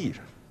这儿记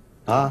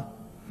着，啊！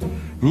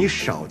你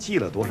少记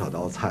了多少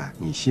道菜，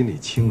你心里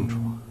清楚。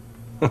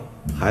哼，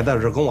还在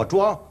这儿跟我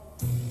装。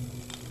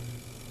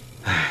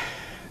哎，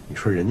你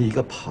说人家一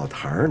个跑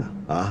堂呢，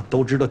啊，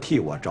都知道替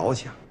我着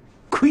想，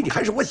亏你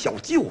还是我小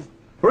舅子。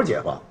不是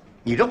姐夫，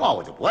你这话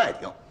我就不爱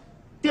听。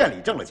店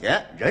里挣了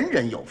钱，人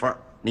人有份儿。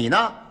你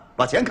呢，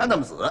把钱看那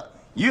么死，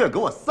一月给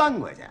我3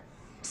块钱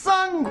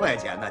，3块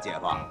钱呢，姐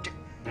夫，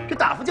这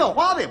打发叫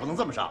花的也不能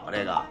这么少啊！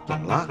这个怎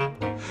么了？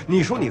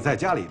你说你在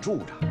家里住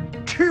着，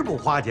吃不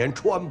花钱，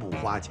穿不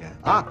花钱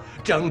啊，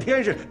整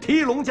天是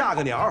提笼架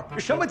个鸟，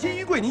什么金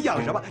鱼柜你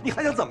养什么？你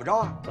还想怎么着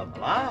啊？怎么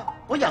了？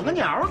我养个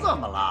鸟怎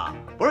么了？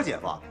不是姐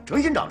夫，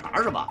诚心找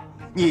茬是吧？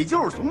你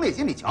就是从内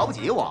心里瞧不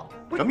起我，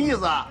什么意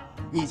思啊？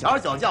你瞧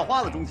小叫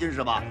花的忠心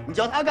是吧？你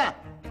瞧他干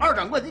，2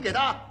掌柜你给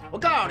他，我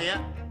告诉你，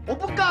我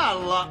不干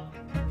了。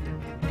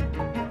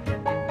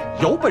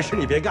有本事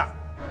你别干！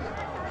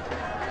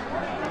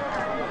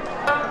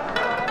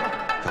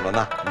小栾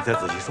子，你再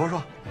仔细说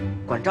说。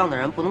管账的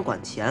人不能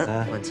管钱，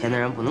管钱的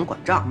人不能管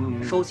账，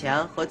收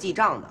钱和记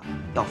账的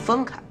要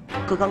分开，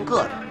各干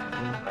各的。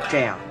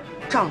这样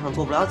账上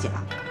做不了假，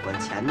管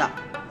钱的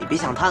也别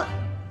想贪。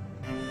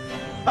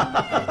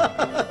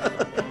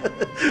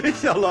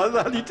小栾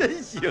子，你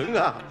真行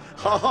啊！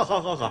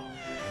好。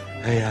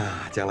哎呀，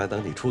将来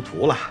等你出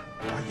徒了，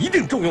我一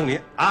定重用你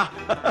啊！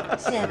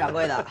谢谢掌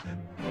柜的。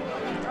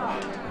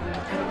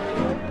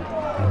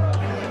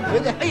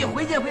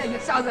回见，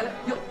下次来。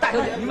哟，大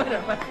小姐，你慢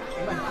点，慢点。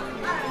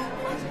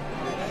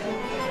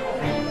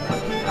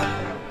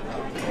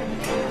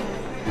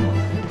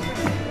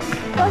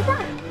楼上。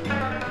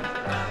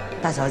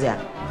大小姐，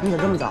你怎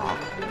么这么早？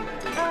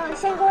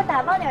先给我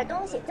打包点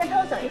东西，再陪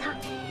我走一趟。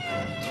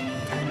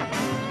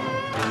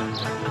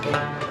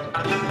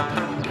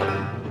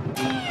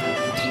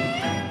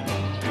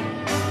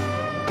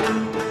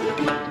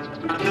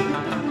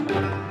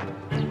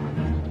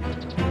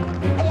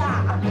哎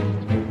呀！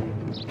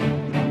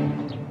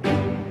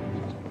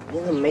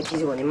您怎么没提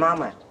起我您妈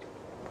妈呀？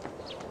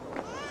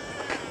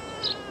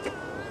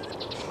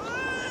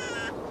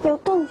有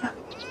动静，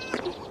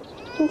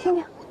你听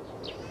听。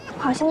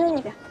好像在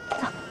那边，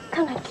走，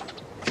看看去。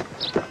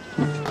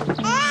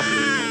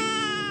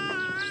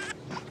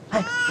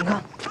哎，你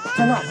看，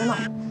在那儿。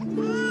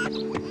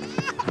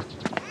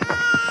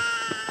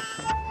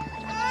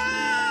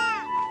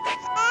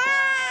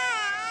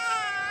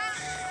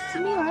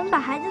怎么有人把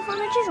孩子放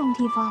在这种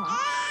地方啊？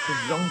这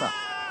是扔的。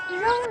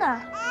扔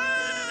的？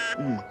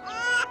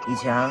以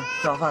前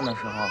要饭的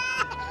时候，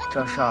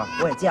这事儿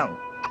我也见过。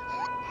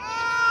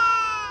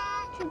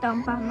这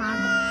当爸妈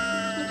的，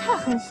也太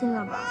狠心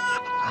了吧！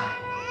哎，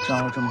这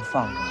要是这么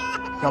放着，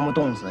要么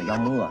冻死，要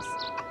么饿死。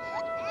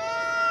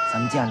咱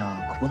们见着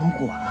可不能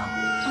管啊！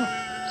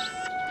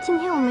今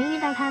天我们遇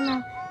到他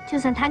呢，就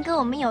算他跟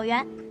我们有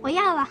缘，我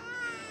要了。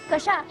葛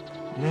少，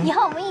以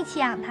后我们一起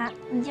养他，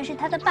你就是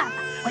他的爸爸，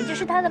我就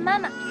是他的妈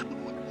妈。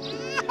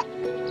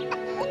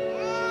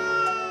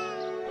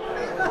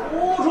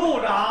处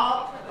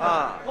长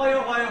啊，欢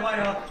迎欢迎欢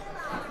迎！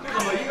就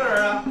这么一个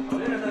人啊？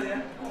没人呢您？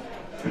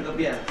是个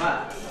便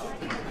饭。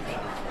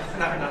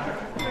哪是？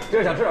这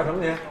是想吃点什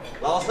么您？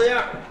老四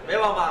样，没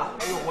忘吧？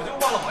哎呦，我就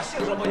忘了我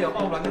姓什么，也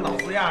忘不了那老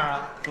四样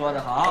啊。说得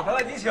好，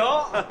来，您请，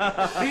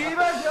里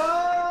边请。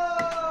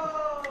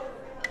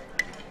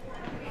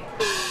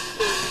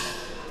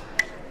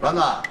栾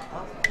子，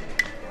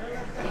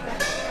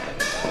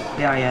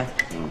李二爷，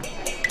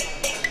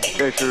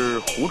这是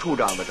胡处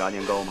长的炸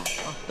年糕吗？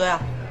对啊。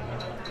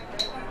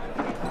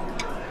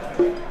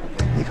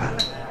你看，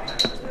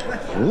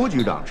胡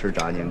局长吃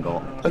炸年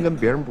糕，他跟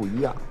别人不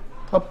一样，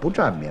他不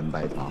蘸绵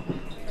白糖，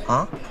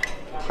啊，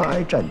他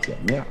爱蘸碱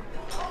面。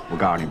我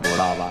告诉你，不知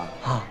道吧？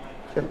啊，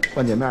去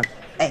换碱面去。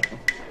哎，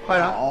快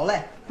点。好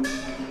嘞。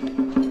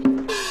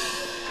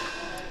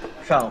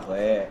上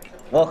回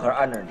我可是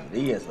按照你的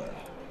意思，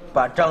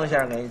把张先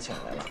生给你请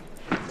来了，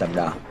怎么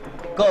着，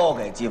够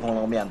给季风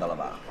楼面子了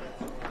吧？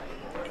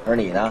而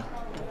你呢，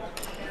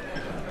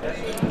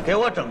给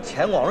我整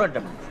钱广润这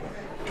么一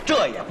出，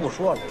这也不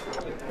说了，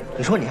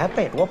你说你还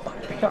背着我绑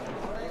票，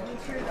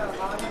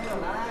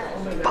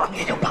绑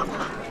也就绑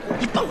了，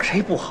你绑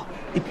谁不好，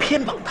你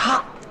偏绑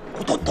他，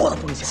多大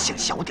风险？想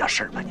小点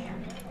声吧你，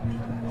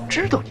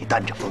知道你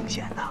担着风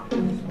险呢，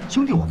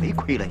兄弟我没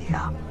亏了你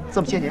啊，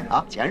这么些年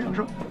啊，钱上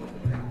是吧？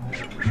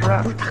是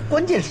啊，不是他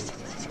关键是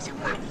行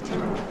了，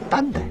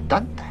担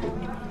待，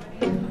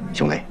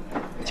兄弟，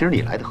今儿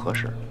你来的合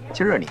适，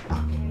今儿你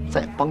啊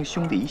再帮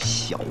兄弟一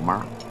小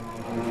忙，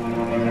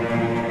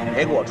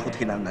别给我出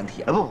忒难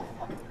题了。不，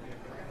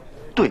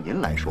对您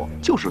来说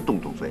就是动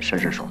嘴伸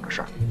手的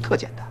事儿，特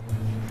简单，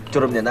就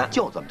这么简单，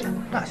就这么简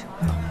单。那行，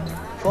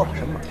说吧，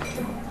什么忙？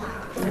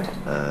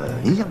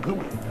您先不用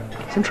了，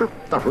先吃吧，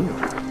到时候你就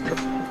吃。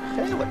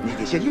哎我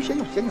你先用。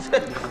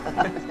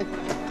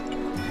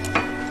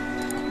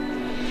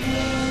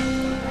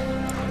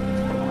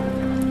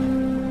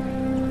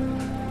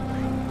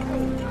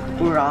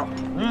胡处长，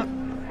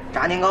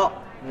炸年糕，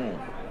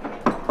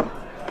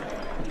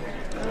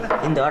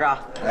您得着。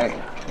哎，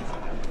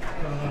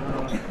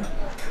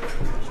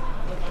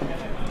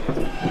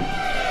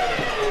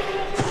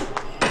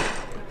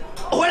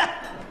回来，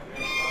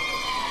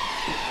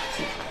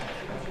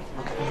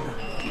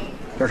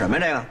这是什么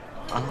呀？这个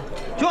啊，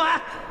徐永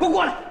海，给我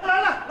过来！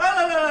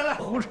来，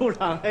胡处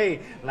长，哎，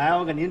来，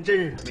我给您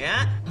斟上。免。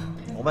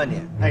我问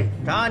你，哎，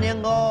炸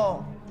年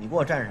糕你给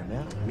我蘸什么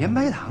呀？绵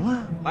白糖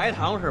啊，白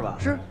糖是吧？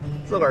是，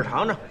自个儿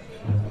尝尝。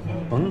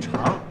甭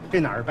尝，这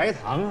哪是白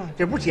糖啊？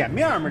这不是碱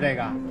面吗？这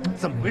个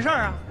怎么回事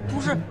啊？不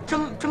是，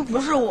真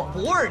不是我，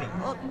不是你，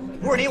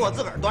不是你，我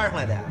自个儿端上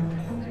来的呀。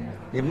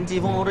你们季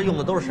风楼这用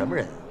的都是什么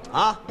人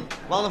啊？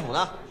王德甫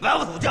呢？来，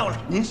我给我叫来。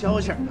您消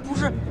消气儿。不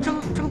是，真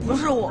不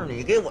是我。是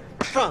你给我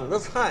上的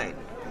菜呢。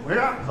怎么回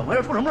事？怎么回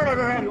事？出什么事了？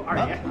这是？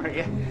二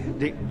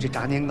爷，这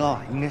炸年糕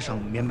啊，应该上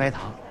绵白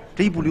糖，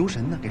这一不留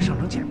神呢，给上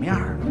成碱面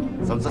了。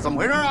怎么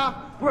回事啊？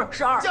不是，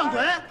是二犟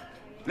嘴，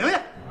留下，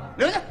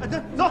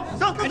走，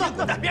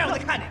别让我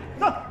看见。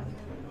走。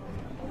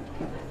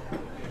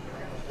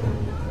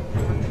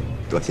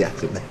多谢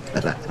兄弟，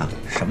来啊！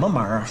什么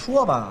忙啊？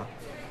说吧。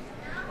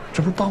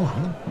这不是帮忙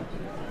了吗？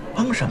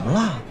帮什么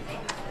了？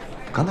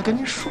刚才跟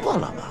您说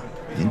了嘛，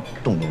您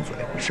动嘴，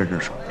伸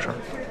手的事儿。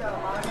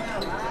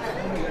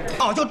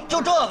哦，就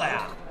这个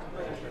呀？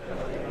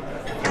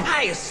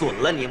太损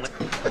了你们！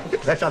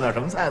再上点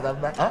什么菜咱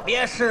们啊？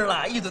别吃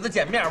了，一嘴的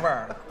碱面味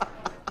儿。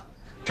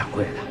掌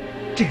柜的，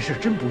这事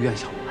真不怨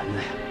小栾子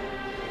呀。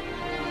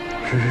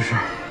是，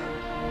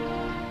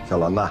小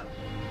栾子，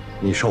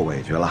你受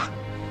委屈了，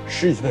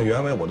事情的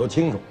原委我都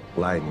清楚，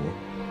不赖你。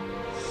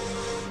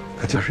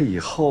可就是以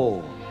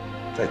后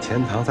在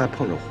钱塘再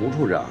碰着胡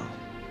处长，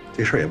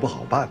这事儿也不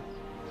好办。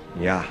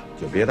你呀，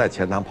就别在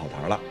钱塘跑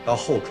堂了，到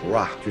后厨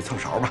啊去蹭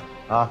勺吧。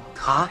啊，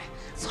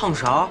蹭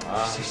勺？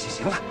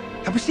行了，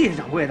还不谢谢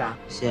掌柜的？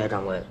谢谢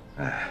掌柜的。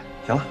哎，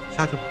行了，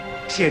下去吧。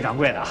谢谢掌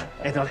柜的啊！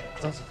哎，得嘞，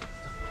走。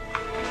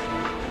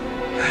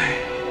哎，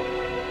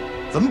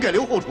怎么给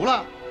留后厨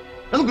了？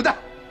让他滚蛋！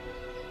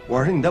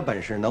我说你的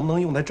本事能不能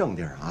用在正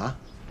地儿啊？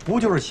不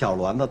就是小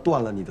栾子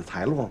断了你的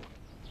财路吗？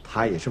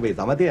他也是为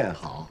咱们店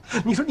好，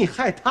你说你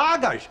害他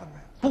干什么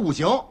呀？不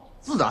行，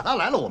自打他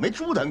来了，我没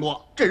舒坦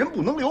过，这人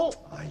不能留。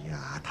哎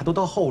呀，他都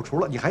到后厨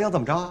了，你还想怎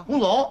么着？洪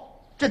总，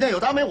这店有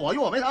他没我，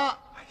有我没他。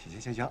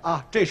行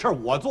啊，这事儿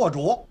我做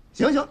主。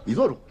行，你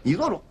做主。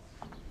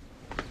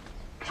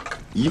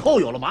以后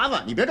有了麻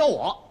烦，你别找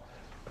我。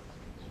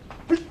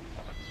不是。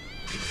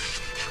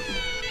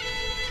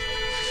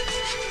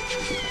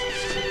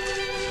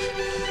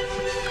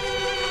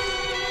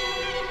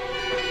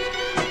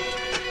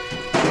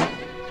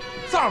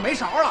灶没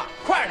勺了，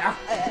快点！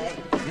哎，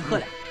您喝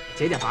点，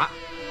解解乏。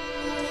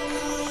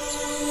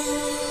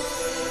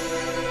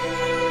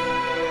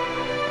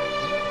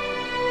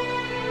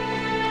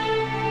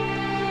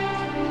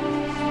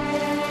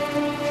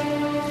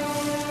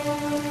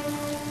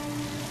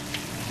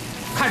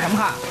看什么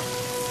看？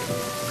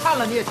看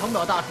了你也成不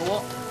了大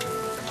厨，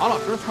老老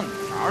实实蹭你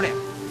勺去。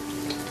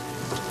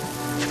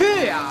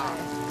去呀！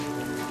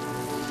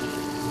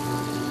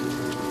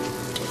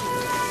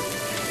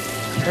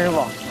陈师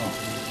傅，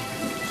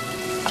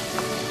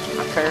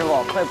陈师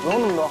傅可以不用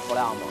那么多辅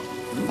料吗？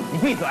你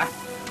闭嘴，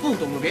不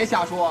懂就别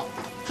瞎说。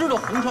知道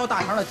红烧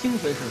大肠的精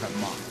髓是什么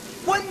吗？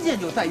关键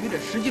就在于这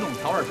10几种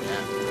调味品，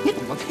你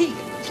懂个屁！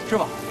师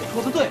傅，我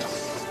说的对了。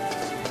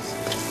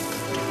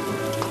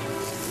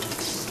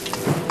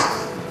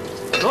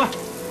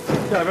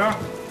得，下边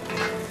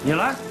你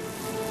来。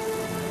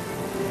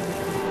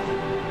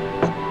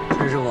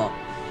陈师傅，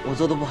我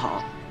做的不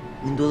好，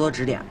您多多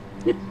指点。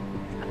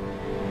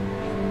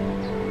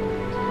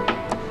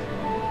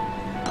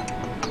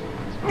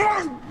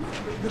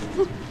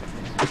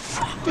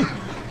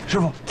师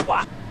傅，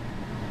哇，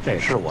这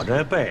是我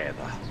这辈子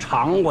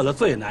尝过的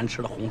最难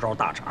吃的红烧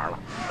大肠了。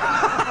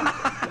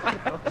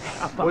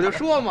我就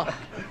说嘛，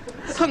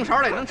蹭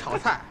勺也能炒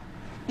菜，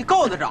你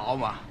够得着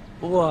吗？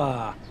不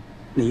过，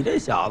你这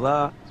小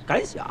子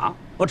敢想，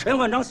我陈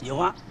焕章喜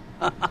欢。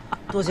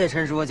多谢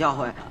陈师傅教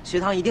诲，学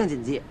堂一定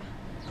谨记。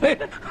嘿，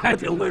还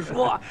挺会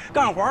说，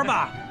干活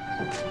吧。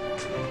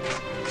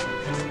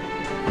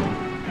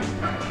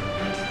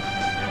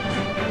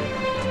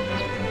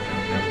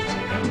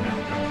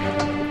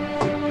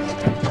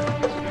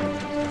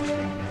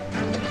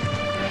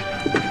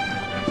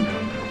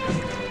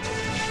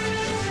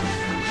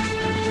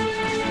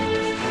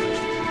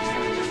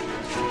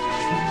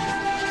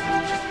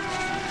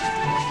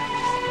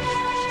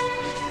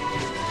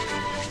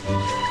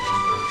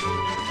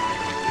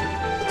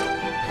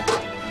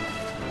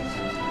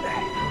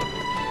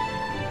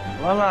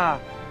完了，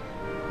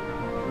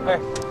哎，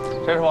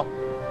陈师傅，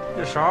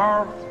这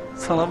勺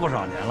蹭了不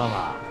少年了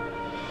吧？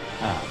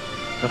啊，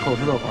这后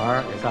石头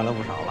环也干了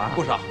不少了。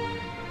不少。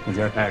从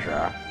今儿开始，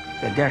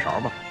变颠勺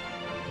吧。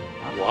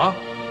我，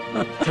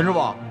陈师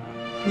傅，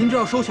您这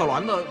要收小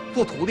栾子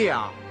做徒弟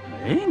啊？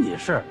没你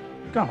事，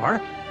干活去。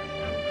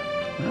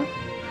嗯，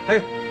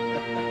哎。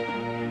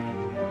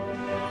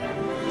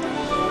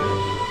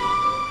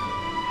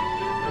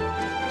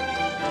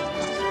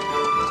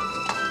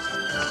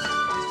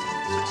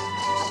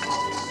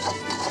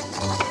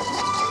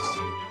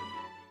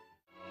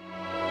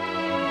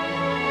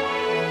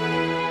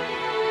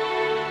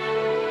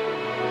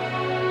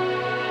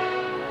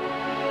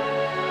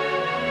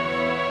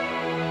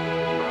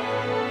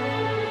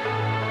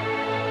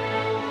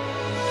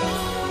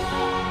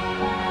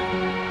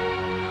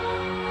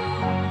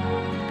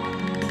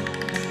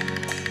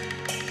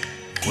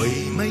唯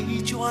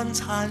美卷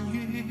残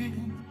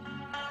云，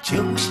就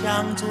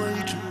像最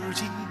知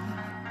己。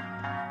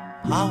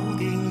庖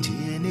丁解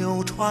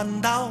牛传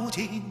到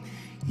今，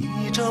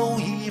一粥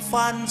一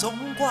饭总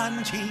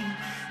关情，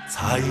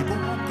才不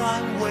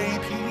敢为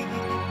贫。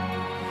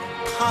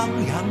唐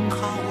阳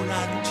浩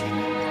然气，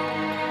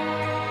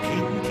平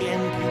天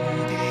平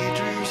地知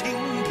兴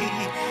替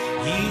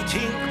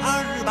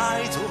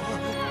，1200尊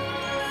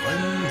分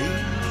离。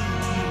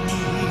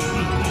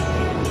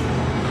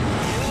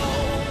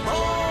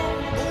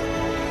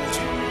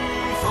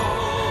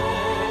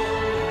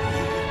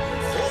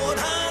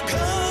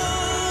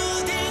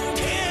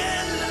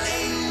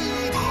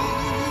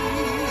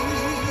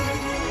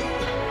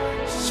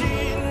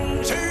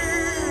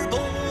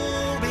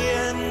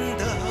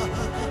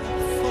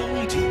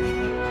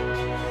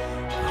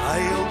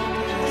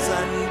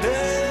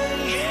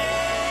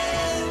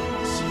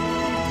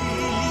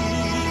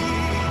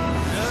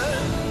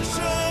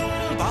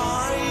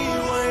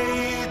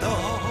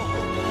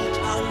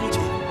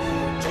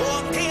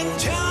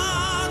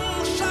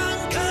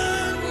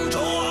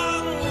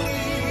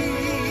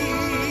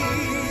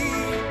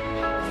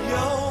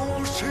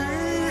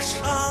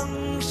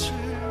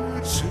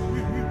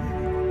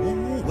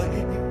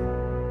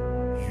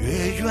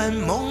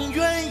梦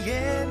愿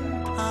烟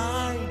太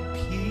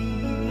平，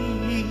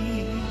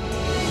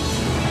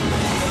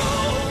有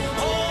朋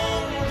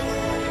不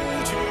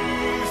惧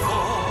风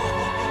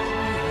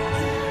雨，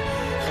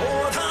或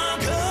他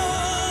可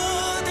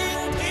定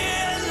天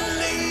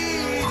立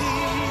地，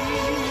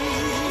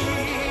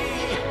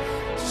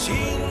心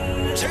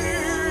之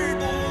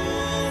不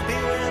变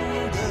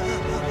的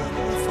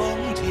风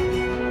景，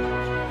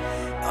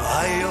爱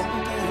永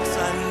不散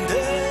的。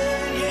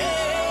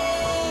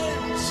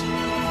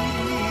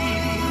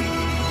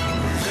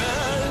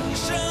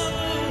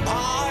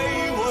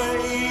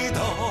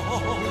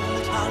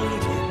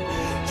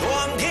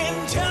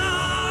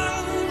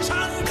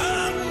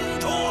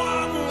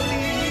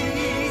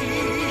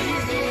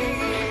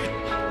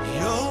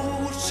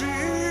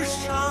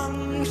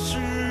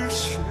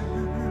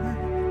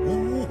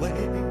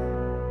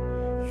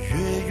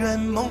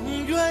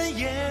梦愿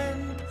烟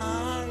太